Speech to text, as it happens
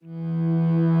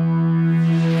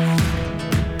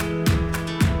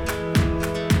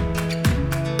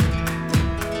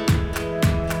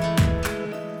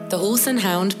and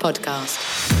Hound Podcast.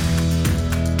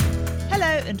 Hello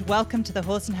and welcome to the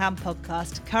Horse and Hound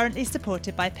Podcast, currently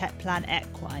supported by Pet Plan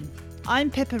Equine. I'm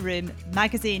Pippa Roome,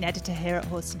 magazine editor here at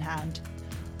Horse and Hound.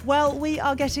 Well, we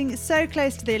are getting so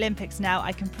close to the Olympics now,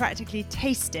 I can practically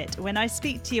taste it. When I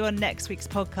speak to you on next week's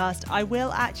podcast, I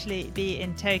will actually be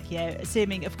in Tokyo,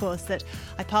 assuming, of course, that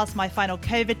I pass my final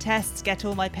COVID tests, get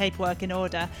all my paperwork in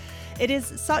order. It is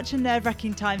such a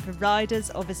nerve-wracking time for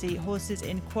riders. Obviously, horses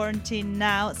in quarantine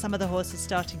now. Some of the horses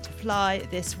starting to fly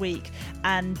this week.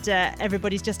 And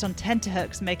everybody's just on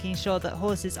tenterhooks, making sure that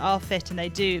horses are fit and they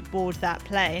do board that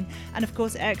plane. And of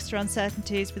course, extra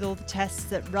uncertainties with all the tests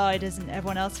that riders and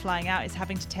everyone else flying out is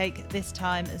having to take this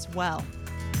time as well.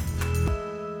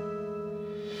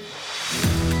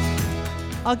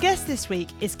 Our guest this week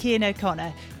is Cian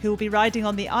O'Connor, who will be riding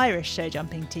on the Irish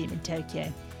showjumping team in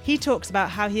Tokyo. He talks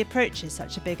about how he approaches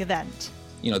such a big event.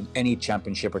 You know, any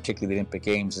championship, particularly the Olympic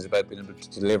Games, is about being able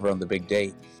to deliver on the big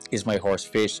day. Is my horse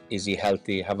fit? Is he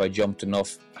healthy? Have I jumped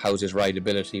enough? How's his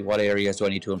rideability? What areas do I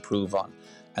need to improve on?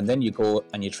 And then you go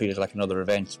and you treat it like another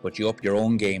event, but you up your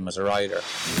own game as a rider.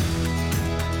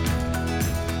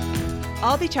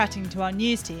 I'll be chatting to our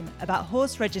news team about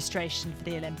horse registration for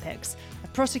the Olympics, a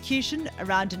prosecution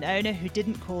around an owner who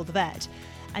didn't call the vet,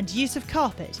 and use of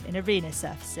carpet in arena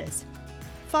surfaces.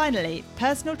 Finally,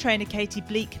 personal trainer Katie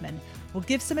Bleekman will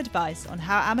give some advice on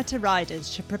how amateur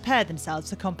riders should prepare themselves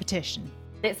for competition.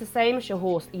 It's the same as your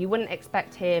horse. You wouldn't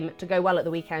expect him to go well at the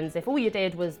weekends if all you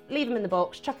did was leave him in the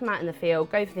box, chuck him out in the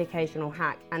field, go for the occasional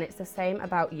hack, and it's the same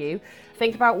about you.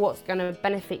 Think about what's going to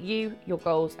benefit you, your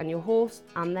goals and your horse,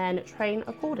 and then train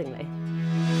accordingly.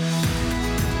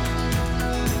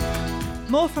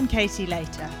 More from Katie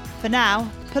later. For now,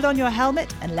 put on your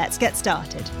helmet and let's get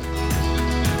started.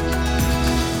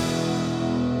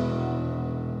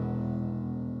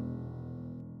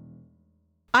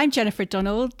 I'm Jennifer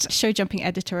Donald, showjumping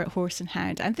editor at Horse and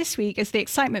Hound, and this week, as the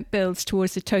excitement builds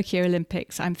towards the Tokyo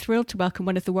Olympics, I'm thrilled to welcome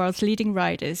one of the world's leading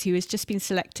riders who has just been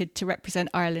selected to represent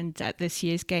Ireland at this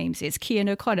year's Games. It's Cian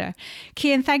O'Connor.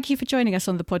 Cian, thank you for joining us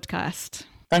on the podcast.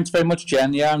 Thanks very much,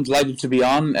 Jen. Yeah, I'm delighted to be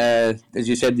on. As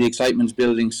you said, the excitement's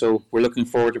building, so we're looking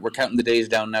forward to it. We're counting the days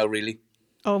down now, really.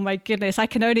 Oh my goodness, I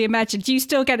can only imagine. Do you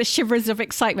still get a shivers of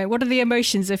excitement? What are the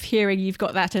emotions of hearing you've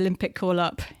got that Olympic call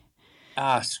up?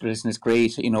 Listen, it's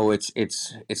great. You know, it's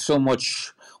so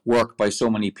much work by so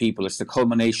many people. It's the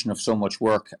culmination of so much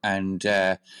work, and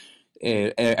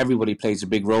everybody plays a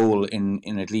big role in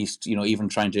at least, you know, even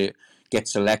trying to get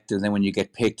selected. And then when you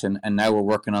get picked, and now we're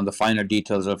working on the finer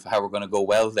details of how we're going to go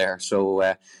well there.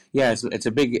 So it's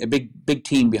a big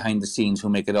team behind the scenes who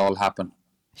make it all happen.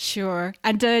 Sure.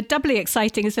 And doubly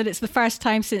exciting is that it's the first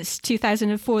time since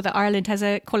 2004 that Ireland has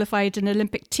qualified an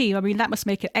Olympic team. I mean, that must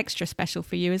make it extra special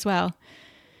for you as well.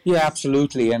 Yeah,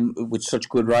 absolutely. And with such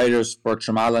good riders,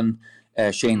 Bertram Allen,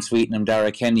 Shane Sweetenham,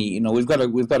 Dara Kenny, you know, we've got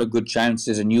a good chance.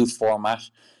 There's a youth format.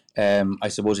 I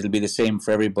suppose it'll be the same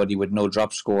for everybody with no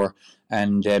drop score,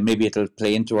 and maybe it'll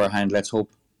play into our hand. Let's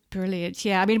hope. Brilliant.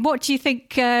 Yeah. I mean, what do you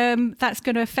think that's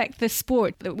going to affect the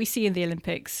sport that we see in the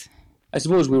Olympics? I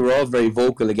suppose we were all very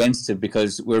vocal against it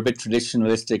because we're a bit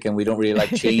traditionalistic and we don't really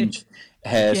like change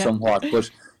somewhat. But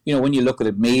you know, when you look at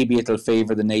it, maybe it'll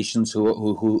favour the nations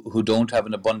who don't have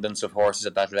an abundance of horses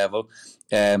at that level.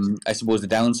 I suppose the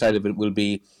downside of it will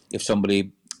be if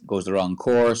somebody goes the wrong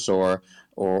course or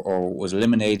was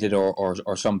eliminated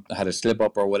or some had a slip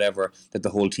up or whatever, that the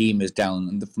whole team is down.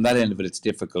 And from that end of it, it's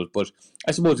difficult. But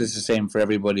I suppose it's the same for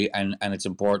everybody, and it's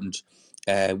important.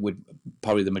 With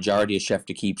probably the majority of chef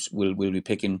de keeps will be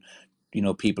picking, you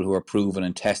know, people who are proven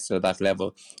and tested at that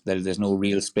level. That there's no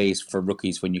real space for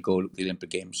rookies when you go to the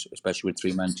Olympic Games, especially with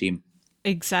 3-man team.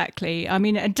 Exactly. I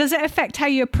mean, does it affect how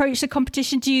you approach the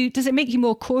competition? Does it make you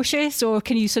more cautious, or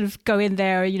can you sort of go in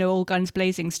there, you know, all guns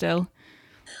blazing still?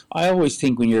 I always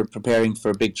think when you're preparing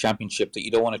for a big championship that you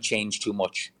don't want to change too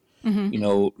much. Mm-hmm. You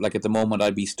know, like at the moment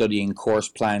I'd be studying course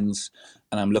plans,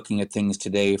 and I'm looking at things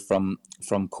today from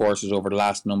courses over the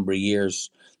last number of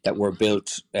years that were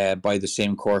built by the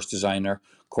same course designer,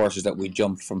 courses that we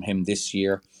jumped from him this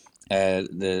year,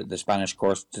 the Spanish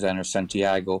course designer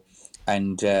Santiago.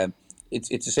 And it's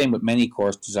the same with many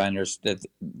course designers, that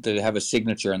they have a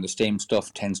signature and the same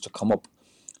stuff tends to come up.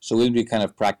 So we'll be kind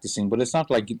of practicing, but it's not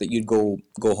like that you'd go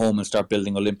home and start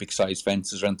building Olympic-sized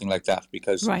fences or anything like that,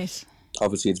 because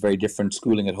obviously it's very different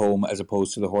schooling at home as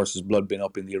opposed to the horse's blood being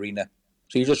up in the arena.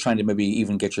 So you're just trying to maybe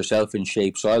even get yourself in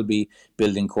shape. So I'll be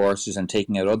building courses and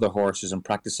taking out other horses and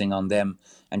practicing on them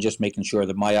and just making sure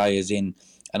that my eye is in.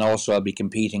 And also I'll be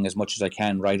competing as much as I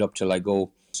can right up till I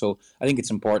go. So I think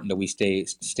it's important that we stay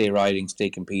riding, stay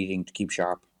competing to keep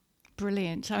sharp.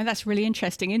 Brilliant. I mean, that's really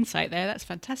interesting insight there. That's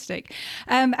fantastic.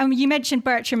 And you mentioned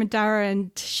Bertram and Dara and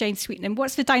Shane Sweetenham.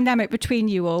 What's the dynamic between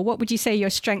you all? What would you say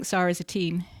your strengths are as a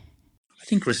team? I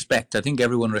think respect. I think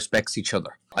everyone respects each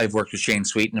other. I've worked with Shane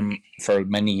Sweetenham for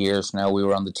many years now. We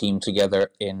were on the team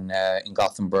together in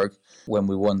Gothenburg when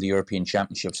we won the European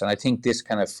Championships. And I think this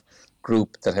kind of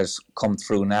group that has come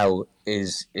through now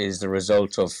is the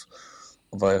result of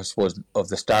I suppose, of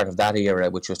the start of that era,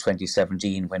 which was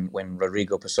 2017, when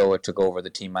Rodrigo Pessoa took over the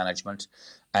team management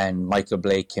and Michael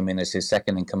Blake came in as his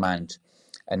second in command.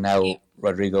 And now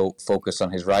Rodrigo focused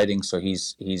on his riding, so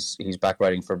he's back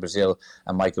riding for Brazil,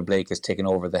 and Michael Blake has taken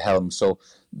over the helm. So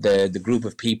the group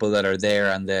of people that are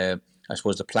there, and the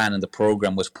plan and the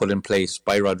program was put in place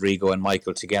by Rodrigo and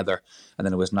Michael together, and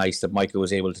then it was nice that Michael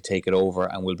was able to take it over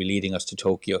and will be leading us to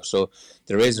Tokyo. So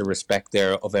there is a respect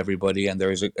there of everybody, and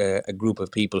there is a group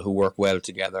of people who work well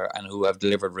together and who have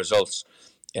delivered results.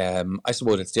 I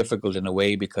suppose it's difficult in a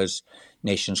way because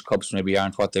Nations Cups maybe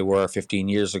aren't what they were 15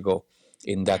 years ago,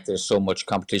 in that there's so much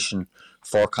competition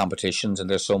for competitions and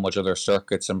there's so much other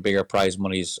circuits and bigger prize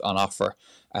monies on offer,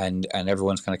 and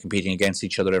everyone's kind of competing against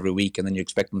each other every week, and then you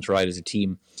expect them to ride as a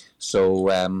team.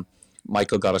 So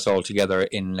Michael got us all together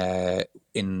in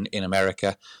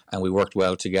America, and we worked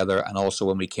well together. And also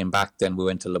when we came back, then we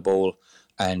went to Le Bowl,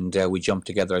 and we jumped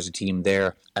together as a team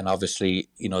there. And obviously,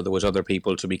 there was other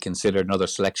people to be considered and other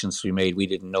selections to be made. We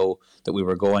didn't know that we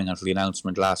were going until the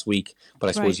announcement last week. But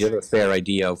I suppose you have a fair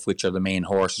idea of which are the main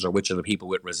horses or which are the people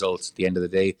with results. At the end of the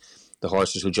day, the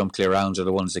horses who jump clear rounds are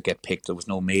the ones that get picked. There was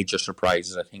no major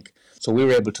surprises, I think. So we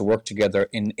were able to work together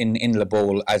in Le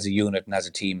Bowl as a unit and as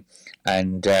a team.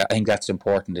 And I think that's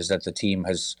important, is that the team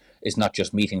is not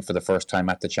just meeting for the first time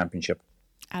at the championship.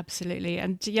 Absolutely.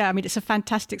 And yeah, I mean, it's a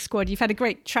fantastic squad. You've had a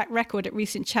great track record at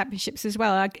recent championships as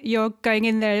well. You're going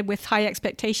in there with high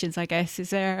expectations, I guess.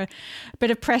 Is there a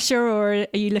bit of pressure, or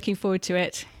are you looking forward to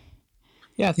it?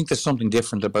 Yeah, I think there's something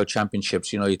different about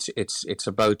championships. It's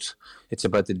about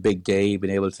the big day,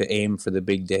 being able to aim for the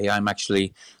big day.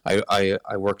 I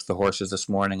worked the horses this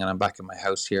morning, and I'm back in my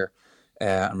house here.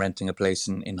 I'm renting a place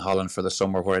in Holland for the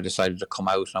summer, where I decided to come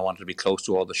out, and I wanted to be close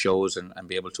to all the shows and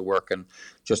be able to work. And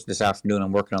just this afternoon,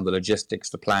 I'm working on the logistics,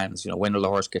 the plans. When will the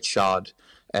horse get shod?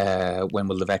 When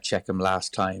will the vet check him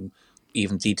last time?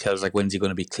 Even details like when's he going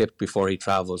to be clipped before he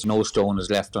travels. No stone is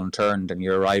left unturned, and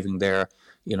you're arriving there.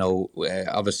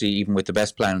 Obviously, even with the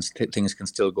best plans, things can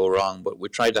still go wrong. But we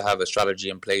try to have a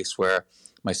strategy in place where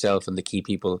myself and the key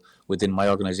people within my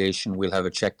organisation will have a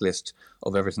checklist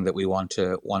of everything that we want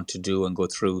to do and go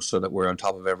through, so that we're on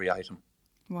top of every item.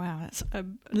 Wow, that's a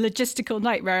logistical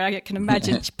nightmare. I can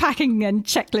imagine packing and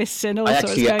checklists and all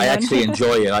sorts going on. I actually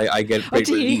enjoy it. I get great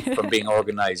relief from being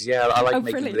organised. Yeah, I like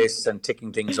making lists and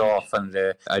ticking things off, and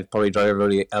I'd probably drive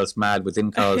everybody else mad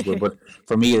within Carlswood. But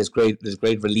for me, there's great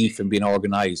relief in being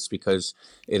organised, because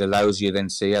it allows you then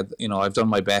to say, I've done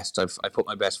my best. I put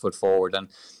my best foot forward. And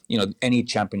any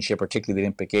championship, particularly the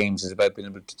Olympic Games, is about being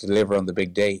able to deliver on the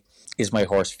big day. Is my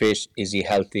horse fit? Is he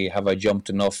healthy? Have I jumped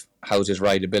enough? How's his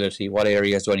rideability? What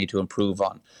areas do I need to improve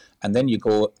on? And then you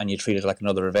go and you treat it like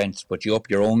another event, but you up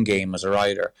your own game as a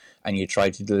rider, and you try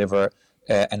to deliver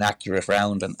an accurate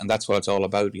round. And that's what it's all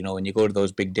about. When you go to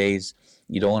those big days,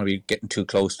 you don't want to be getting too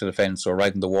close to the fence or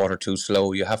riding the water too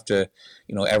slow. You have to,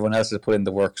 everyone else has put in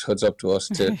the work, so it's up to us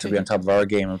to be on top of our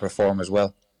game and perform as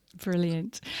well.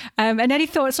 Brilliant. And any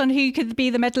thoughts on who could be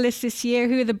the medalists this year?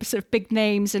 Who are the sort of big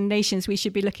names and nations we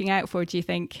should be looking out for, do you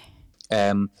think?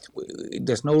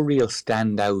 There's no real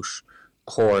standout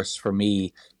horse for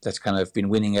me that's kind of been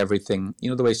winning everything.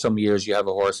 The way some years you have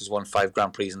a horse who's won 5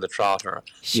 Grand Prix in the trot, or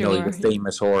sure. The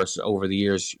famous horse over the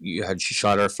years. You had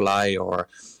Shutterfly or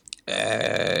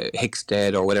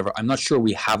Hickstead or whatever. I'm not sure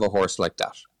we have a horse like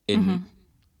that in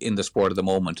the sport at the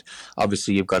moment.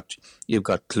 Obviously, you've got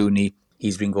Clooney.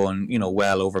 He's been going,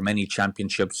 well over many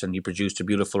championships, and he produced a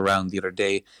beautiful round the other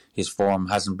day. His form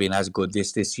hasn't been as good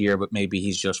this year, but maybe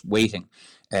he's just waiting.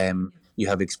 You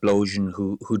have Explosion,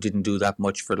 who didn't do that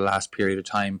much for the last period of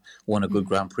time, won a good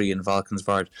Grand Prix in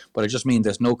Valkenswaard. But I just mean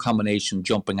there's no combination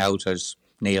jumping out as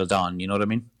nailed on. You know what I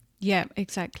mean? Yeah,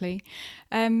 exactly.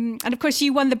 And of course,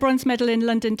 you won the bronze medal in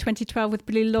London 2012 with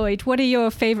Blue Lloyd. What are your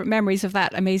favourite memories of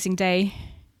that amazing day?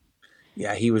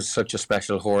 Yeah, he was such a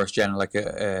special horse, Jen, like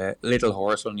a little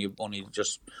horse, only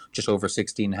just over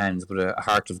 16 hands, but a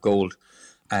heart of gold.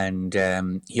 And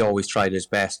he always tried his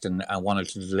best and wanted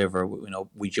to deliver.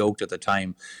 We joked at the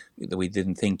time that we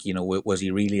didn't think, was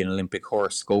he really an Olympic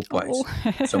horse scope-wise?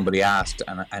 Oh. Somebody asked,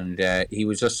 and he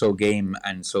was just so game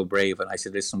and so brave. And I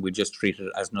said, listen, we just treat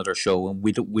it as another show, and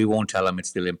we won't tell him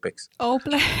it's the Olympics. Oh,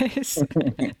 bless.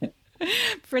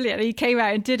 Brilliant. He came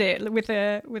out and did it with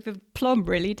a plum,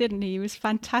 really, didn't he? He was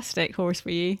fantastic horse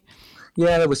for you.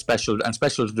 Yeah, that was special, and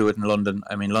special to do it in London.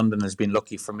 I mean, London has been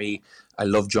lucky for me. I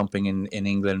love jumping in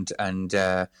England, and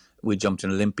we jumped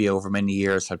in Olympia over many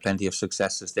years, had plenty of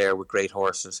successes there with great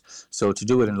horses. So to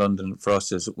do it in London for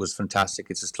us was fantastic.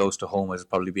 It's as close to home as it's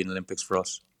probably been Olympics for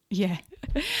us. Yeah.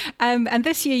 And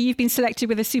this year you've been selected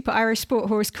with a super Irish sport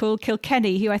horse called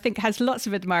Kilkenny, who I think has lots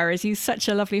of admirers. He's such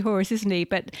a lovely horse, isn't he?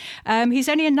 But he's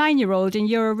only a 9-year-old and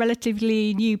you're a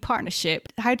relatively new partnership.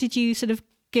 How did you sort of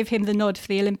give him the nod for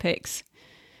the Olympics?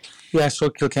 Yeah, so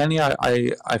Kilkenny,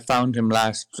 I found him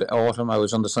last autumn. I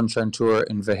was on the Sunshine Tour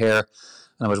in Vaher,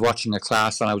 and I was watching a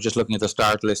class, and I was just looking at the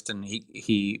start list, and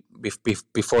he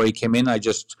before he came in, I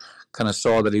just kind of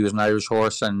saw that he was an Irish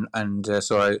horse, and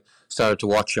so I started to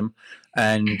watch him,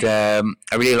 and I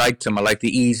really liked him. I liked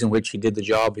the ease in which he did the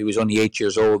job. He was only 8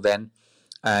 years old then,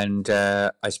 and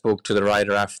I spoke to the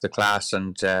rider after the class,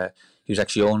 and he was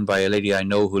actually owned by a lady I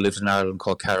know who lives in Ireland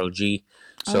called Carol G.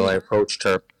 So I approached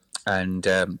her, and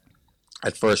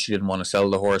at first she didn't want to sell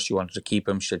the horse. She wanted to keep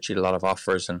him. She said she had a lot of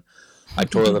offers, and I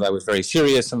told her that I was very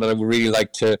serious and that I would really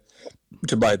like to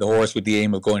buy the horse with the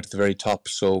aim of going to the very top.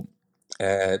 So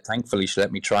thankfully she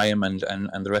let me try him, and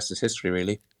the rest is history,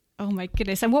 really. Oh my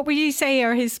goodness. And what would you say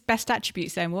are his best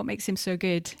attributes then? What makes him so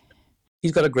good?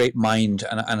 He's got a great mind,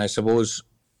 and I suppose,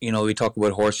 we talk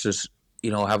about horses,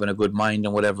 having a good mind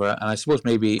and whatever, and I suppose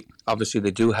maybe obviously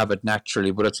they do have it naturally,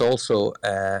 but it's also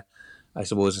I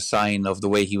suppose a sign of the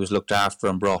way he was looked after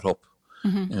and brought up.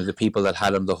 Mm-hmm. The people that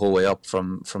had him the whole way up,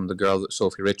 from the girl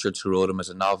Sophie Richards, who rode him as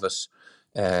a novice,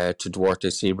 to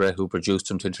Duarte Sebre, who produced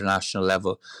him to international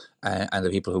level, and the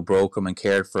people who broke him and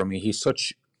cared for him. He's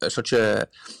such a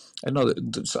I know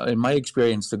that in my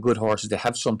experience, the good horses, they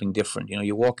have something different.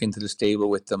 You walk into the stable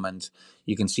with them and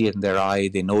you can see it in their eye.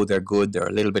 They know they're good. They're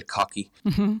a little bit cocky.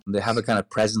 Mm-hmm. They have a kind of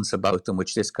presence about them,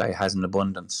 which this guy has in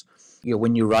abundance.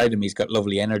 When you ride him, he's got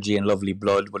lovely energy and lovely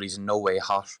blood, but he's in no way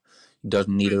hot. He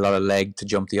doesn't need a lot of leg to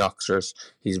jump the oxers.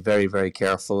 He's very, very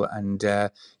careful. And,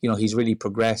 he's really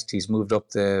progressed. He's moved up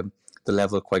the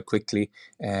level quite quickly.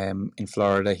 In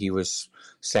Florida, he was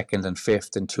second and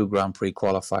fifth in 2 Grand Prix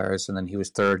qualifiers, and then he was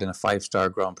third in a 5-star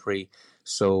Grand Prix.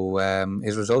 So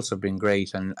his results have been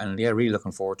great, and really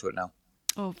looking forward to it now.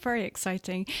 Oh, very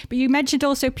exciting. But you mentioned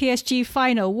also PSG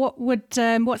final.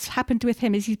 What's happened with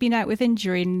him? Is he's been out with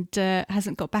injury and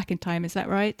hasn't got back in time? Is that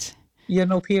right? Yeah,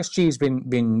 no, PSG's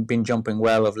been jumping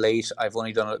well of late. I've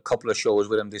only done a couple of shows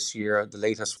with him this year. The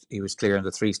latest, he was clear in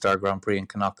the 3-star Grand Prix in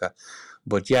Connacht.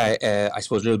 But yeah, I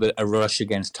suppose a little bit a rush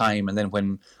against time. And then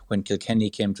when Kilkenny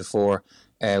came to fore,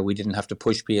 we didn't have to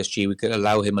push PSG. We could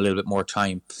allow him a little bit more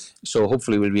time. So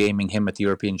hopefully we'll be aiming him at the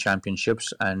European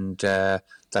Championships, and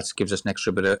that gives us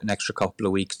an extra couple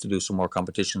of weeks to do some more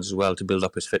competitions as well to build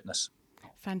up his fitness.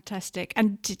 Fantastic.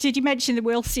 And did you mention that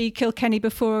we'll see Kilkenny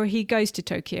before he goes to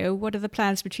Tokyo? What are the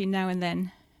plans between now and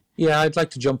then? Yeah, I'd like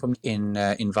to jump him in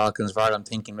Valkenswaard. I'm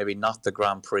thinking maybe not the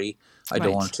Grand Prix. I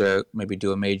don't want to maybe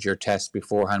do a major test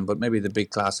beforehand, but maybe the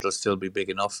big class will still be big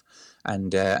enough,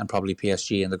 and probably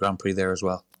PSG in the Grand Prix there as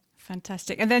well.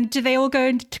 Fantastic. And then do they all go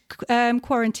into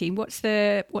quarantine? What's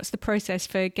the process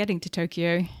for getting to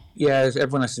Tokyo? Yeah,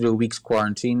 everyone has to do a week's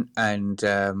quarantine, and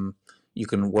you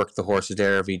can work the horses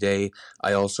there every day.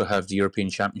 I also have the European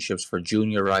Championships for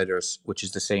junior riders, which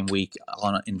is the same week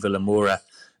in Villamoura.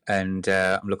 And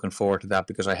I'm looking forward to that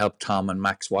because I help Tom and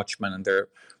Max Watchman, and they're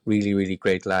really, really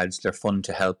great lads. They're fun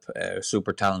to help,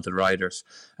 super talented riders,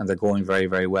 and they're going very,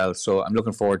 very well. So I'm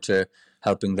looking forward to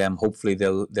helping them. Hopefully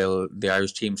the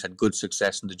Irish teams had good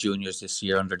success in the juniors this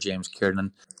year under James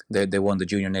Kiernan. They won the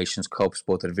Junior Nations Cups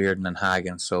both at Virden and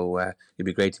Hagen. So it'd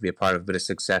be great to be a part of a bit of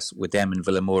success with them in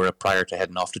Villamoura prior to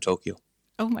heading off to Tokyo.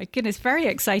 Oh my goodness, very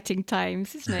exciting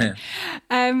times, isn't it?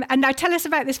 And now tell us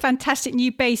about this fantastic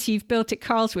new base you've built at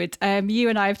Carlswood. You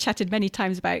and I have chatted many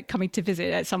times about coming to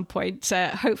visit at some point.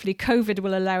 Hopefully COVID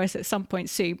will allow us at some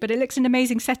point soon, but it looks an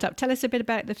amazing setup. Tell us a bit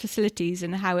about the facilities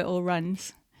and how it all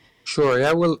runs. Sure,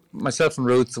 yeah. Well, myself and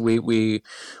Ruth, we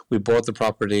bought the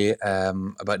property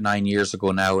about 9 years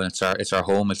ago now, and it's our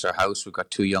home, it's our house. We've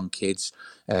got 2 young kids,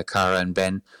 Cara and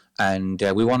Ben, and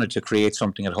we wanted to create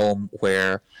something at home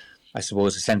where, I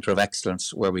suppose, a centre of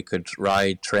excellence where we could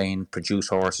ride, train, produce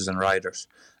horses and riders.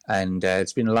 And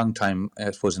it's been a long time,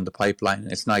 I suppose, in the pipeline.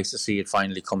 It's nice to see it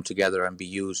finally come together and be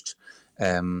used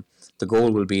The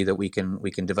goal will be that we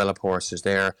can develop horses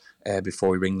there before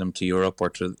we bring them to Europe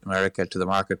or to America, to the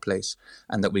marketplace,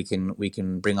 and that we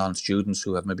can bring on students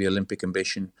who have maybe Olympic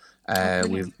ambition.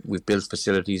 We've built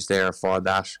facilities there for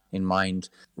that in mind.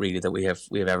 Really, that we have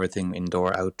everything: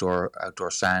 indoor, outdoor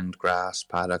sand, grass,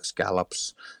 paddocks,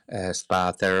 gallops,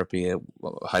 spa therapy,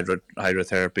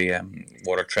 hydrotherapy,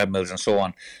 water treadmills, and so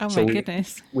on. Oh my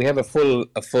goodness! We have a full,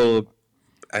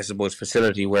 I suppose,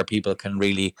 facility where people can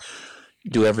really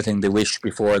do everything they wish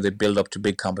before they build up to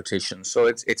big competitions. So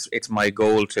it's my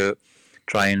goal to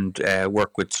try and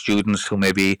work with students who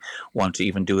maybe want to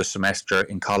even do a semester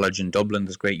in college in Dublin.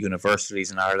 There's great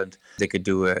universities in Ireland. They could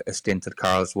do a stint at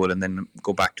Carlswood and then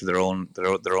go back to their own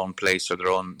place or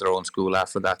their own school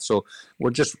after that. So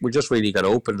we just really got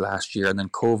opened last year, and then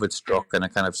COVID struck and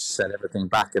it kind of set everything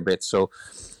back a bit. So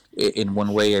in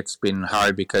one way it's been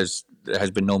hard because there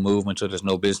has been no movement, so there's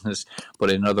no business,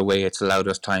 but in another way it's allowed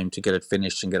us time to get it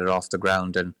finished and get it off the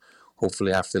ground, and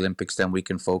hopefully after the Olympics then we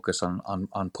can focus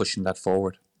on pushing that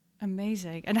forward.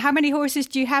 Amazing. And how many horses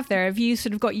do you have there? Have you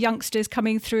sort of got youngsters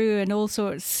coming through and all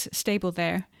sorts stable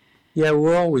there? Yeah,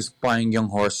 we're always buying young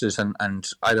horses, and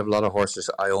I have a lot of horses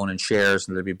I own in shares,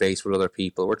 and they'll be based with other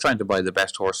people. We're trying to buy the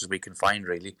best horses we can find,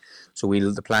 really. So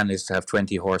the plan is to have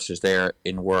 20 horses there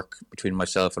in work between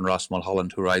myself and Ross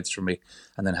Mulholland, who rides for me,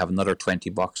 and then have another 20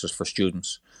 boxes for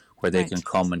students where they can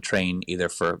come and train either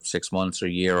for 6 months or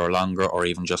a year or longer, or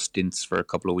even just stints for a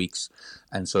couple of weeks.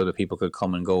 And so that people could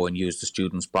come and go and use the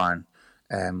students' barn.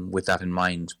 With that in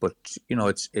mind, but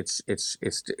it's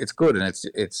good, and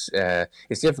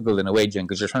it's difficult in a way, Jen,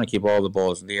 because you're trying to keep all the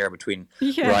balls in the air between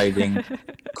riding,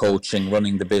 coaching,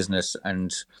 running the business,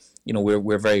 and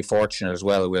we're very fortunate as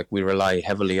well. We rely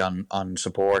heavily on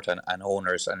support and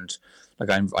owners, and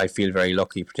I feel very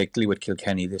lucky, particularly with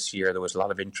Kilkenny this year. There was a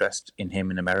lot of interest in him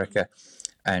in America.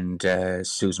 And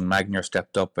Susan Magner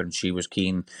stepped up, and she was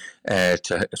keen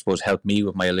to, I suppose, help me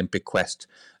with my Olympic quest.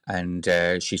 And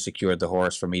she secured the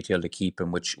horse for me to be able to keep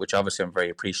him, which obviously I'm very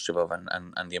appreciative of,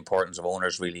 and the importance of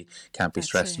owners really can't be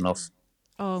stressed enough.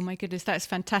 Oh my goodness, that's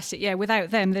fantastic. Yeah,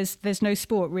 without them, there's no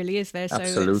sport really, is there? So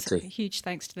absolutely. It's a huge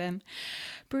thanks to them.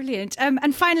 Brilliant.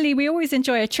 And finally, we always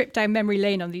enjoy a trip down memory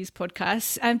lane on these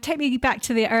podcasts. Take me back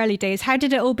to the early days. How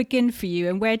did it all begin for you,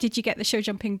 and where did you get the show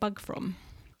jumping bug from?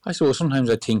 I suppose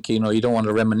sometimes I think you don't want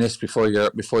to reminisce before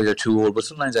you're too old, but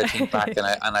sometimes I think back and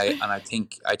I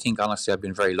think honestly I've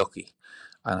been very lucky,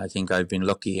 and I think I've been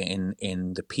lucky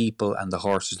in the people and the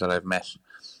horses that I've met.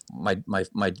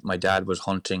 My dad was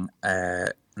hunting,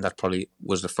 and that probably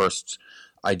was the first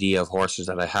idea of horses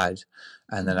that I had,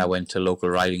 and then I went to local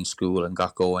riding school and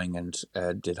got going and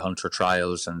did hunter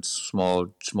trials and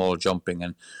small jumping,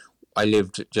 and I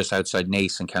lived just outside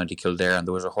Naas in County Kildare, and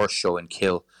there was a horse show in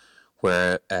Kill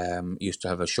where used to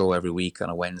have a show every week on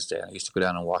a Wednesday, and I used to go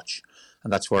down and watch.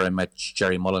 And that's where I met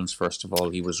Jerry Mullins. First of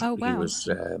all, he was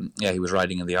he was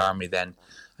riding in the army then,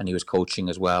 and he was coaching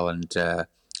as well. And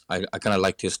I kind of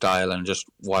liked his style and just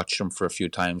watched him for a few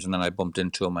times. And then I bumped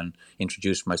into him and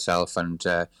introduced myself, and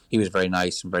he was very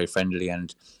nice and very friendly.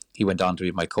 And he went on to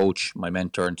be my coach, my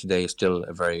mentor, and today is still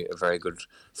a very good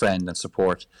friend and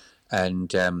support.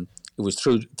 And it was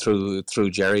through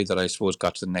Jerry that I suppose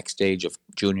got to the next stage of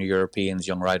junior Europeans,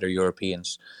 young rider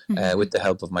Europeans, with the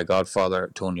help of my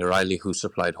godfather, Tony O'Reilly, who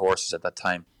supplied horses at that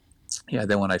time. Yeah,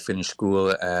 then when I finished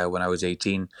school, when I was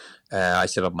 18, I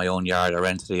set up my own yard. I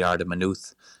rented a yard in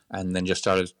Maynooth, and then just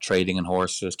started trading in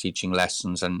horses, teaching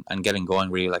lessons, and getting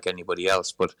going really like anybody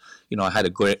else. But I had a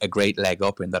great leg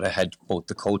up in that I had both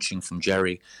the coaching from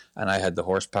Jerry, and I had the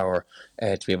horsepower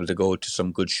to be able to go to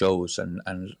some good shows. And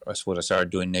I suppose I started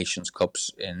doing Nations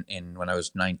Cups in when I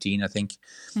was 19, I think,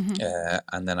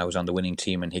 and then I was on the winning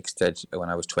team in Hickstead when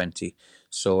I was 20.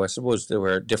 So I suppose there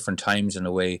were different times in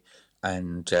a way,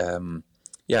 and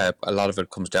a lot of it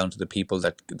comes down to the people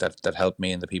that helped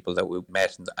me and the people that we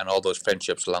met and all those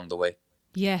friendships along the way.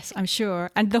 Yes, I'm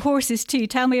sure. And the horses too.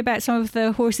 Tell me about some of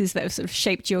the horses that have sort of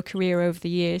shaped your career over the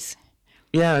years.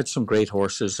 Yeah, I had some great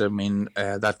horses. I mean,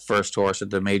 that first horse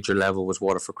at the major level was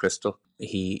Waterford Crystal.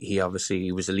 He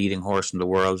obviously was a leading horse in the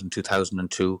world in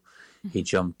 2002. He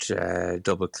jumped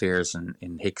double clears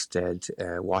in Hickstead,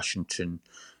 Washington,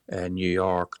 New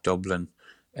York, Dublin.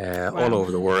 All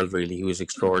over the world, really. He was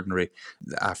extraordinary.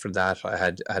 After that, I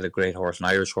had a great horse, an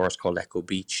Irish horse called Echo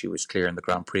Beach. He was clear in the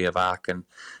Grand Prix of Aachen.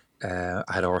 I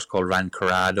had a horse called Ran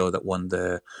Corrado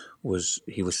that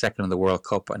he was second in the World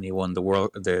Cup, and he won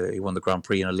the Grand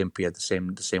Prix in Olympia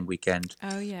the same weekend.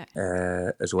 Oh yeah.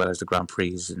 As well as the Grand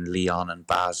Prix in Lyon and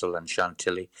Basel and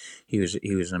Chantilly. He was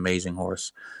an amazing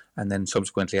horse. And then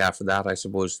subsequently after that, I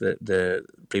suppose the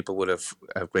people would have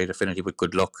great affinity with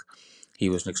Good Luck. He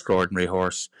was an extraordinary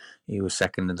horse. He was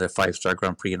second in the 5-star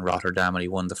Grand Prix in Rotterdam, and he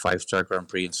won the 5-star Grand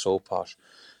Prix in Sopot.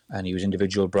 And he was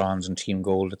individual bronze and team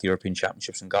gold at the European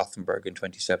Championships in Gothenburg in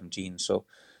 2017. So,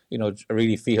 I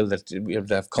really feel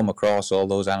that I've come across all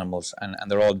those animals, and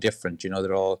they're all different.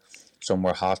 They're all, some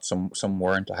were hot, some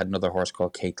weren't. I had another horse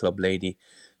called K Club Lady,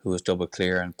 who was double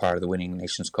clear and part of the winning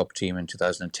Nations Cup team in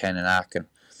 2010 in Aachen.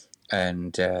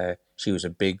 And she was a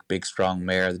big, strong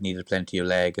mare that needed plenty of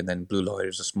leg. And then Blue Lloyd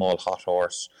was a small, hot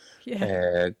horse.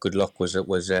 Yeah. Good Luck was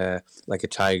like a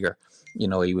tiger. He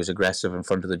was aggressive in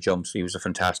front of the jumps. He was a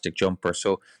fantastic jumper.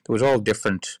 So there was all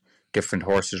different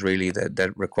horses really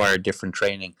that required different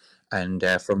training. And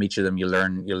from each of them, you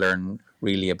learn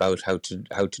really about how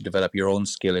to develop your own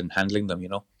skill in handling them.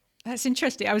 That's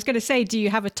interesting. I was going to say, do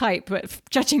you have a type? But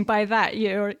judging by that,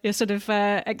 you're sort of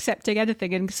accepting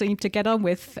anything and seem to get on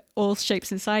with all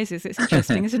shapes and sizes. It's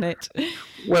interesting, isn't it?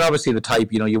 Well, obviously the type,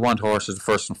 you want horses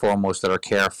first and foremost that are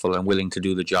careful and willing to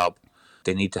do the job.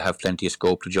 They need to have plenty of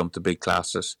scope to jump the big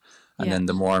classes. And then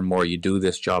the more and more you do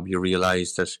this job, you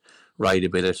realise that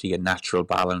rideability and natural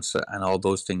balance and all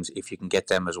those things, if you can get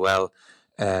them as well,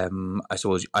 I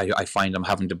suppose I find I'm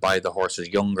having to buy the horses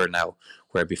younger now,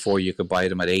 where before you could buy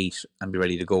them at 8 and be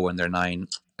ready to go when they're 9.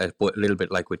 A little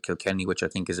bit like with Kilkenny, which I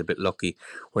think is a bit lucky,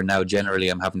 where now generally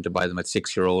I'm having to buy them at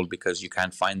 6-year-old because you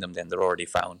can't find them then, they're already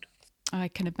found. I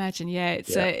can imagine,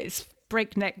 it's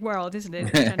breakneck world, isn't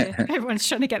it? Everyone's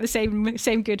trying to get the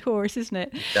same good horse, isn't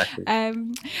it? Exactly.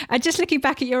 And just looking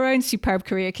back at your own superb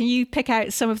career, can you pick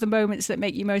out some of the moments that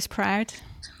make you most proud?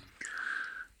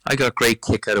 I got a great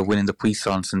kick out of winning the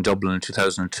Puissance in Dublin in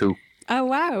 2002. Oh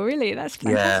wow, really? That's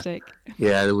fantastic.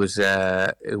 Yeah, it was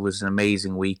an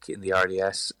amazing week in the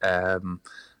RDS. I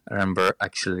remember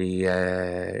actually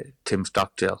Tim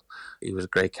Stockdale. He was a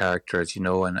great character, as you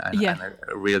know, and a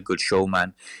real good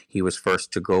showman. He was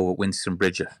first to go with Winston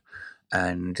Bridget,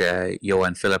 and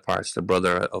Johan Philipparts, the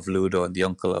brother of Ludo and the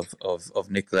uncle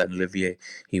of Nicola and Olivier,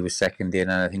 he was second in,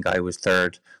 and I think I was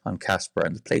third on Casper,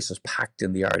 and the place was packed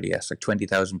in the RDS, like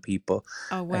 20,000 people.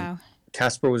 Oh wow. And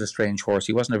Casper was a strange horse.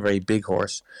 He wasn't a very big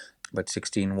horse, about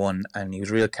 16'1", and he was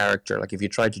a real character. Like if you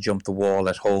tried to jump the wall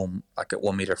at home, like at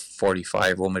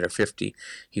 1.45 m, 1.50 m,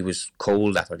 he was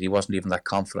cold at it. He wasn't even that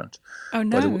confident. Oh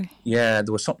no. But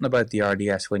there was something about the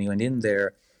RDS when he went in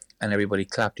there and everybody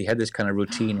clapped. He had this kind of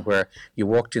routine where you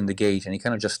walked in the gate and he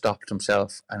kind of just stopped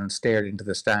himself and stared into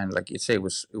the stand. Like you'd say, it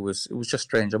was just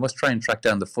strange. I must try and track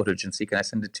down the footage and see, can I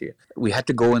send it to you? We had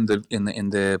to go in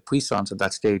the Puissance at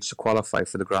that stage to qualify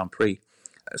for the Grand Prix.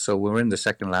 So we were in the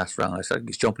second last round. I said,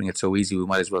 he's jumping it so easy, we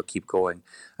might as well keep going.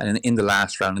 And in the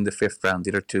last round, in the 5th round,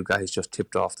 the other 2 guys just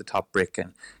tipped off the top brick,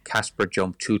 and Casper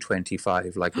jumped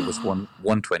 225 like it was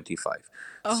 125.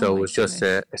 So it was just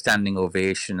a standing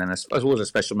ovation, and I suppose a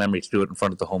special memory to do it in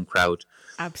front of the home crowd.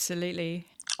 Absolutely.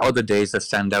 Other days that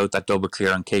stand out, that double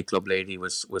clear on K Club Lady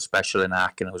was special in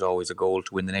Aachen. It was always a goal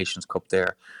to win the Nations Cup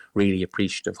there. Really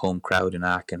appreciative home crowd in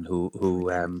Aachen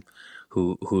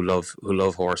who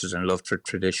love horses and love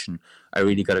tradition. I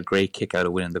really got a great kick out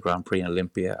of winning the Grand Prix in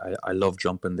Olympia. I love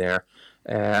jumping there.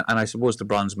 And I suppose the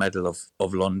bronze medal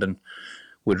of London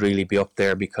would really be up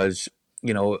there because,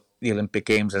 the Olympic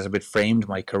Games has a bit framed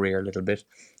my career a little bit.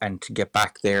 And to get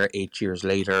back there 8 years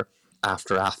later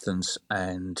after Athens,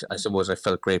 and I suppose I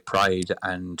felt great pride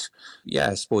and,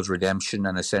 I suppose redemption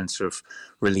and a sense of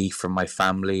relief from my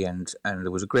family. And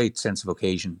there was a great sense of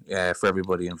occasion for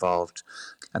everybody involved.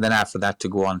 And then after that, to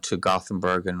go on to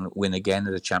Gothenburg and win again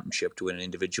at a championship, to win an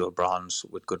individual bronze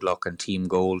with Good Luck and team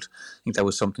gold. I think that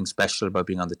was something special about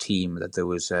being on the team, that there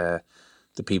was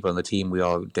the people on the team, we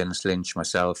all, Dennis Lynch,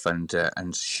 myself and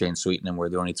Shane Sweetenham were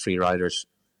the only 3 riders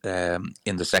in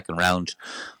the second round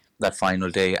that final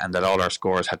day, and that all our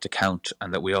scores had to count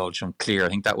and that we all jumped clear. I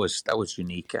think that was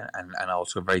unique and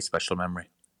also a very special memory.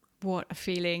 What a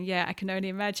feeling. Yeah, I can only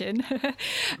imagine.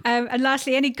 And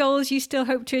lastly, any goals you still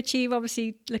hope to achieve?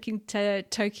 Obviously looking to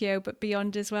Tokyo, but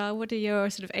beyond as well. What are your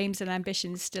sort of aims and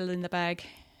ambitions still in the bag?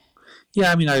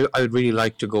 Yeah, I mean, I would really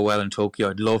like to go well in Tokyo.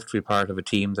 I'd love to be part of a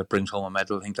team that brings home a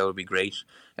medal. I think that would be great.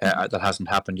 That hasn't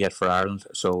happened yet for Ireland.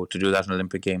 So to do that in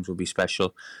Olympic Games would be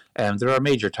special. There are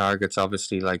major targets,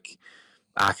 obviously, like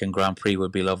Aachen Grand Prix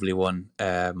would be a lovely one,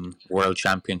 World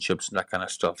Championships and that kind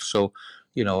of stuff. So,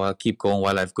 I'll keep going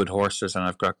while I have good horses and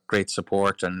I've got great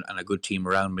support and a good team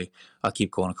around me. I'll keep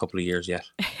going a couple of years yet.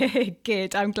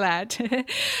 Good, I'm glad.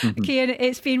 Cian,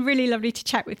 it's been really lovely to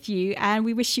chat with you and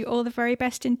we wish you all the very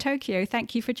best in Tokyo.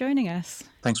 Thank you for joining us.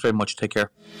 Thanks very much. Take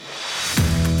care.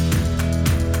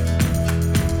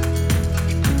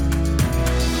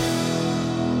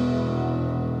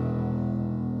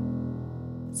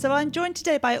 So I'm joined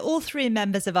today by all three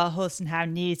members of our Horse and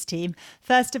Hound news team.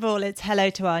 First of all, it's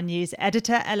hello to our news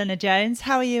editor, Eleanor Jones.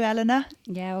 How are you, Eleanor?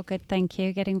 Yeah, all good, thank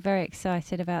you. Getting very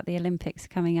excited about the Olympics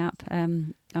coming up.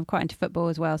 I'm quite into football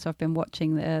as well, so I've been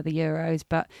watching the Euros.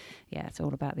 But yeah, it's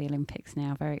all about the Olympics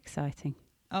now. Very exciting.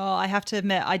 Oh, I have to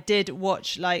admit, I did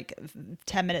watch like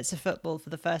 10 minutes of football for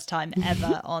the first time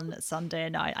ever on Sunday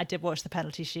night. I did watch the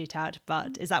penalty shootout,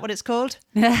 but is that what it's called?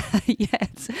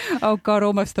 Yes. Oh, God,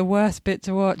 almost the worst bit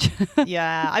to watch.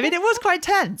 Yeah, I mean, it was quite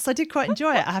tense. I did quite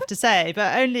enjoy it, I have to say,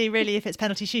 but only really if it's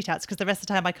penalty shootouts, because the rest of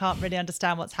the time I can't really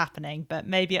understand what's happening. But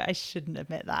maybe I shouldn't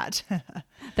admit that.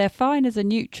 They're fine as a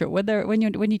neutral. When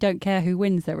you don't care who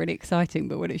wins, they're really exciting.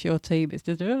 But when it's your team, it's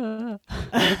just...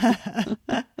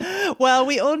 Well,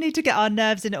 we all need to get our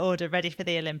nerves in order, ready for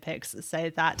the Olympics, so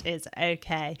that is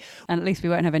okay. And at least we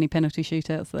won't have any penalty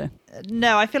shootouts there.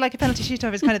 No, I feel like a penalty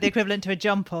shootout is kind of the equivalent to a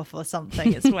jump off or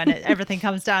something. It's when everything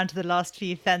comes down to the last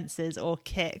few fences or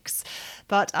kicks.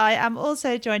 But I am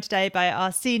also joined today by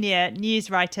our senior news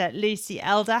writer, Lucy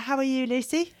Elder. How are you,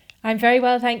 Lucy? I'm very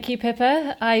well, thank you,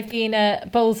 Pippa. I've been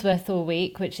at Bolesworth all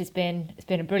week, which has been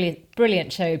a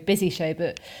brilliant show, busy show,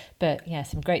 but yeah,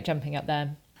 some great jumping up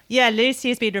there. Yeah, Lucy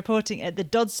has been reporting at the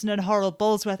Dodson and Horrell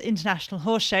Bolesworth International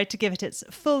Horse Show, to give it its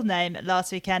full name,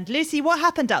 last weekend. Lucy, what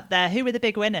happened up there? Who were the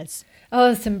big winners?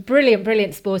 Oh, some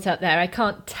brilliant sport up there. I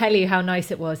can't tell you how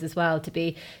nice it was as well to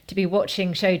be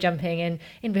watching show jumping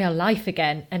in real life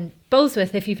again. And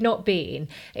Bolesworth, if you've not been,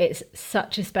 it's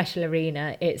such a special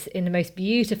arena. It's in the most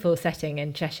beautiful setting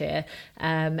in Cheshire,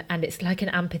 and it's like an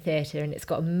amphitheatre, and it's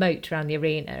got a moat around the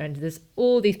arena, and there's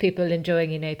all these people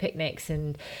enjoying, picnics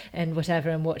and whatever,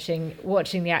 and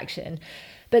watching the action.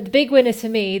 But the big winners for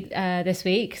me this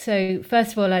week, so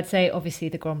first of all, I'd say obviously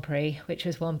the Grand Prix, which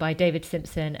was won by David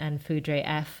Simpson and Foudre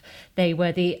F. They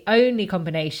were the only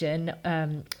combination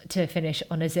to finish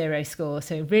on a 0 score,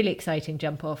 so really exciting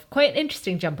jump off. Quite an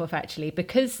interesting jump off, actually,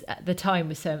 because the time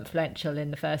was so influential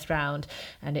in the first round,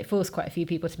 and it forced quite a few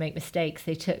people to make mistakes.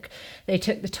 They took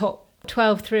the top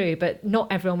 12 through, but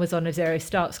not everyone was on a 0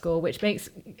 start score, which makes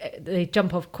the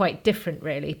jump off quite different,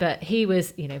 really. But he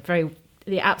was,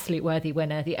 the absolute worthy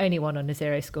winner, the only one on a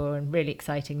 0 score, and really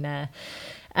exciting there.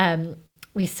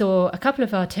 We saw a couple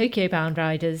of our Tokyo-bound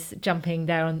riders jumping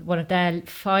there on one of their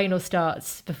final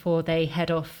starts before they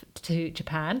head off to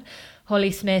Japan.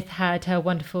 Holly Smith had her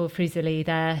wonderful Fuseli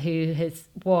there, who has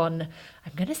won,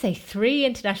 I'm going to say, 3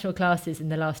 international classes in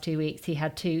the last 2 weeks. He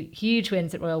had 2 huge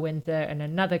wins at Royal Windsor and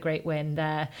another great win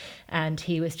there. And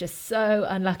he was just so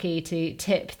unlucky to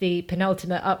tip the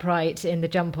penultimate upright in the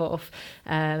jump off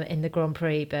in the Grand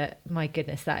Prix. But my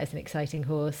goodness, that is an exciting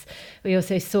horse. We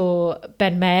also saw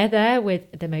Ben Mayer there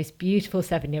with the most beautiful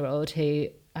 7-year-old who,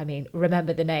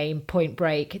 remember the name, Point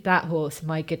Break. That horse,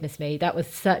 my goodness me, that was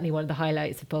certainly one of the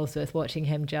highlights of Bolesworth, watching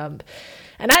him jump.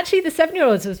 And actually the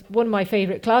 7-year-olds was one of my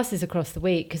favourite classes across the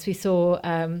week, because we saw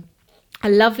a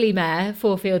lovely mare,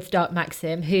 Four Fields Dark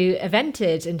Maxim, who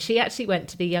evented, and she actually went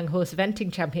to the Young Horse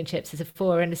Eventing Championships as a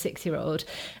 4 and a 6-year-old,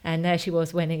 and there she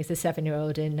was winning as a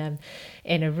 7-year-old in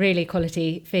a really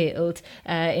quality field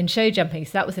in show jumping.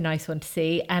 So that was a nice one to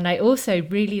see. And I also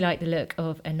really like the look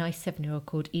of a nice 7-year-old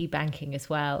called E-Banking as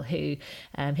well, who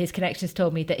his connections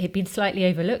told me that he'd been slightly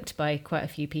overlooked by quite a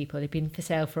few people. He'd been for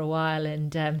sale for a while,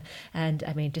 and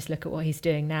just look at what he's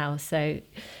doing now. So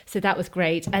that was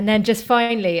great. And then just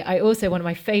finally, I also, one of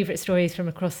my favourite stories from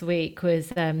across the week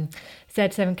was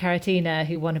Z7 Caratina,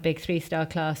 who won a big 3-star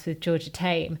class with Georgia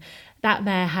Tame. That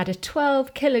mare had a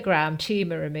 12-kilogram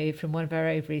tumour removed from one of her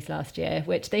ovaries last year,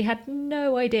 which they had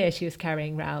no idea she was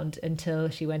carrying around until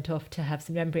she went off to have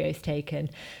some embryos taken.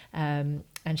 And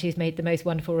she's made the most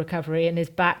wonderful recovery and is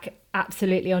back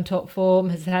absolutely on top form,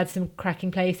 has had some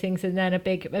cracking placings, and then a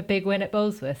big win at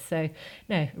Bolesworth. So,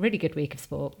 no, really good week of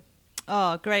sport.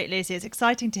 Oh, great, Lucy. It's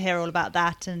exciting to hear all about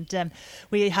that. And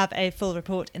we have a full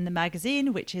report in the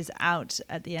magazine, which is out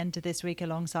at the end of this week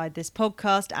alongside this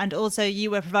podcast. And also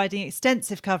you were providing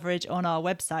extensive coverage on our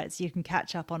website, so you can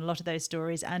catch up on a lot of those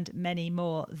stories and many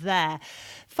more there.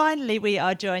 Finally, we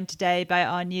are joined today by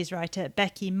our news writer,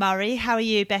 Becky Murray. How are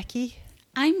you, Becky?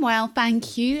 I'm well,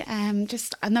 thank you.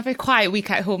 Just another quiet week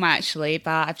at home, actually,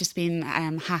 but I've just been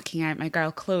hacking out my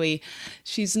girl Chloe.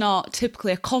 She's not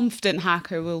typically a confident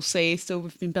hacker, we'll say, so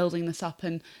we've been building this up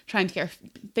and trying to get her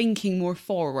thinking more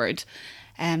forward.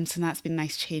 So that's been a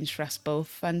nice change for us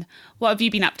both. And what have you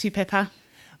been up to, Pippa?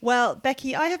 Well,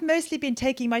 Becky, I have mostly been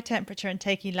taking my temperature and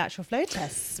taking lateral flow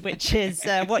tests, which is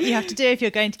what you have to do if you're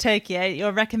going to Tokyo.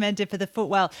 You're recommended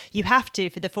you have to,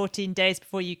 for the 14 days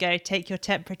before you go, take your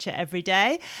temperature every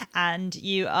day. And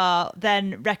you are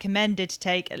then recommended to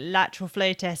take lateral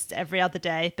flow tests every other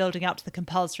day, building up to the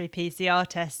compulsory PCR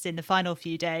tests in the final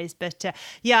few days. But I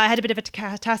had a bit of a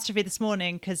catastrophe this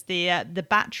morning because the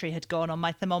battery had gone on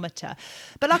my thermometer.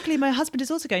 But luckily, my husband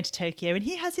is also going to Tokyo and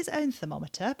he has his own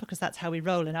thermometer because that's how we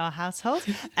roll in our household.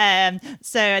 And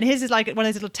his is like one of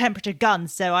those little temperature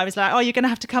guns. So I was like, oh, you're going to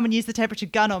have to come and use the temperature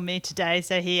gun on me today.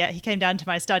 So he came down to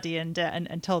my study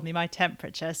and told me my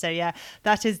temperature. So yeah,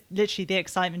 that is literally the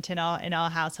excitement in our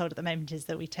household at the moment, is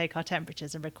that we take our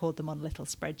temperatures and record them on a little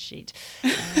spreadsheet.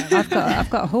 I've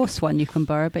got a horse one you can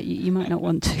borrow, but you might not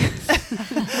want to.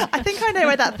 I think I know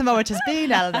where that thermometer's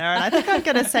been, Eleanor, and I think I'm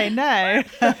going to say no.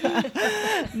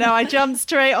 No, I jumped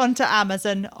straight onto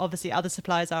Amazon. Obviously, other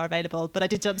suppliers are available, but I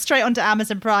did jump straight onto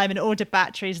Amazon Prime and ordered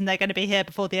batteries, and they're going to be here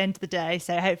before the end of the day.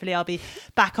 So hopefully I'll be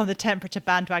back on the temperature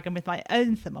bandwagon with my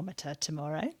own thermometer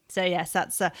tomorrow. So yes,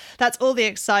 that's all the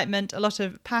excitement, a lot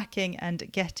of packing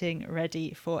and getting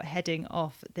ready for heading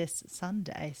off this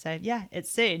Sunday. So yeah,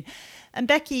 it's soon. And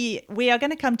Becky, we are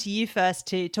going to come to you first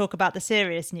to talk about the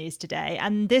serious news today.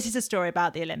 And this is a story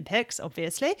about the Olympics,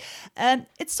 obviously.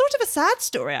 It's sort of a sad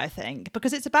story, I think,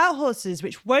 because it's about horses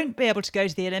which won't be able to go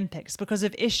to the Olympics because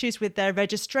of issues with their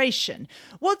registration.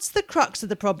 What's the crux of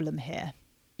the problem here?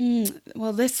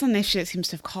 Well, this is an issue that seems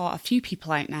to have caught a few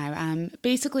people out now.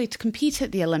 Basically, to compete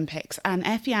at the Olympics, an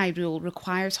FEI rule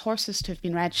requires horses to have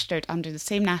been registered under the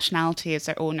same nationality as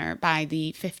their owner by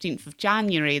the 15th of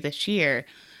January this year.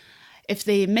 If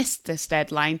they missed this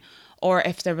deadline, or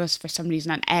if there was for some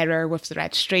reason an error with the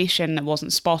registration that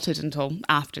wasn't spotted until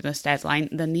after this deadline,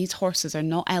 then these horses are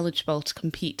not eligible to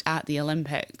compete at the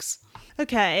Olympics.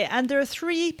 Okay, and there are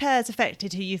 3 pairs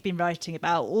affected who you've been writing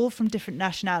about, all from different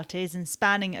nationalities and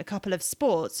spanning a couple of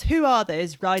sports. Who are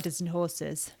those riders and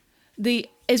horses? The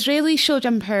Israeli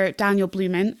showjumper Daniel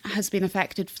Bleeman has been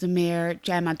affected for the mare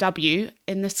Gemma W.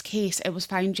 In this case, it was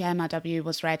found Gemma W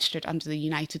was registered under the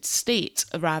United States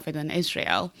rather than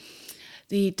Israel.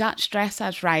 The Dutch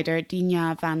dressage rider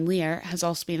Dina van Leer has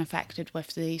also been affected with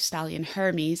the stallion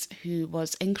Hermes, who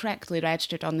was incorrectly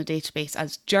registered on the database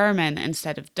as German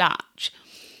instead of Dutch.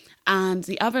 And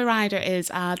the other rider is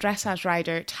a dressage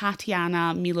rider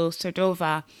Tatiana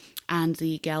Milo-Serdova and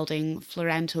the gelding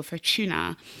Florento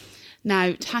Fortuna.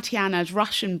 Now, Tatiana is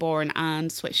Russian-born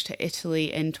and switched to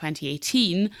Italy in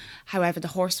 2018. However, the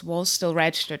horse was still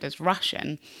registered as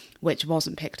Russian, which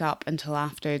wasn't picked up until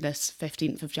after this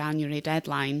 15th of January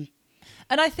deadline.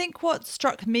 And I think what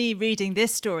struck me reading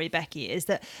this story, Becky, is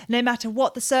that no matter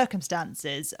what the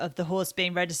circumstances of the horse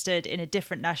being registered in a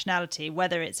different nationality,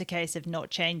 whether it's a case of not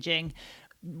changing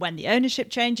when the ownership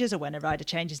changes or when a rider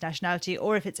changes nationality,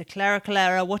 or if it's a clerical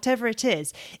error, whatever it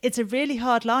is, it's a really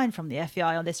hard line from the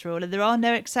FEI on this rule, and there are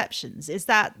no exceptions. Is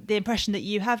that the impression that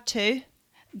you have too?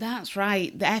 That's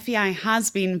right. The FEI has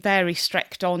been very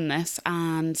strict on this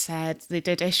and said they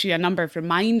did issue a number of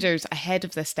reminders ahead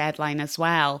of this deadline as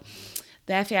well.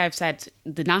 The FEI have said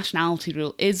the nationality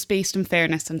rule is based on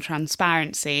fairness and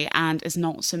transparency and is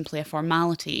not simply a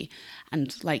formality.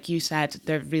 And like you said,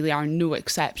 there really are no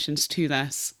exceptions to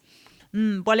this.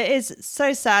 Well, it is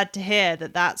so sad to hear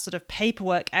that sort of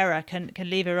paperwork error can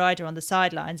leave a rider on the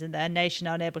sidelines and their nation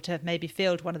unable to have maybe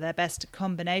field one of their best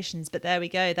combinations. But there we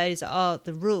go. Those are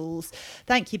the rules.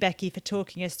 Thank you, Becky, for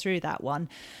talking us through that one.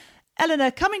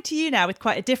 Eleanor, coming to you now with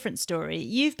quite a different story.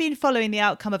 You've been following the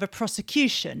outcome of a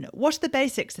prosecution. What are the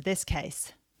basics of this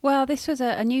case? Well, this was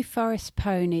a New Forest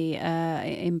pony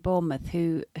in Bournemouth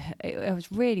who, it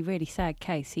was really, really sad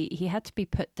case. He had to be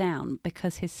put down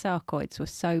because his sarcoids were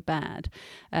so bad.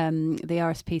 The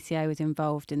RSPCA was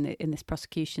involved in this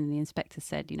prosecution. The inspector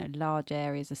said, large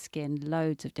areas of skin,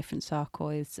 loads of different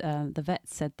sarcoids. The vet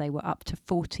said they were up to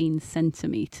 14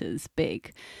 centimetres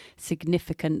big,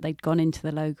 significant. They'd gone into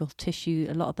the local tissue.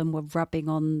 A lot of them were rubbing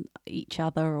on each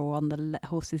other or on the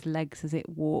horse's legs as it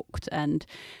walked. And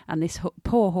this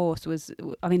poor horse was,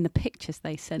 the pictures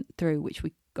they sent through, which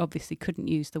we obviously couldn't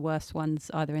use the worst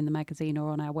ones either in the magazine or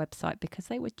on our website because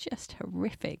they were just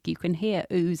horrific. You can hear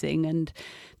oozing and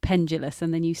pendulous,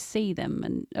 and then you see them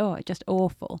and just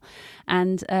awful.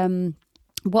 And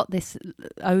what this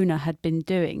owner had been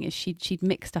doing is she'd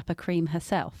mixed up a cream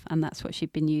herself, and that's what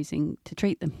she'd been using to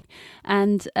treat them.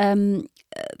 And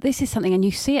this is something, and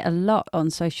you see it a lot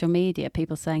on social media,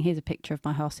 people saying, here's a picture of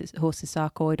my horse's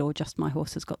sarcoid, or just my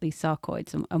horse has got these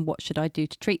sarcoids, and what should I do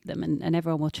to treat them? And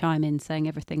everyone will chime in saying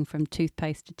everything from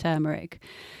toothpaste to turmeric.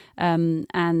 And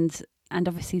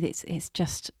obviously it's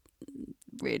just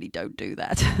really don't do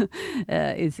that,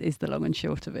 is the long and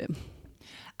short of it.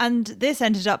 And this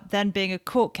ended up then being a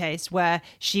court case where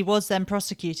she was then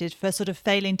prosecuted for sort of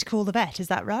failing to call the vet. Is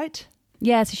that right?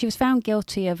 Yeah, so she was found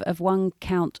guilty of one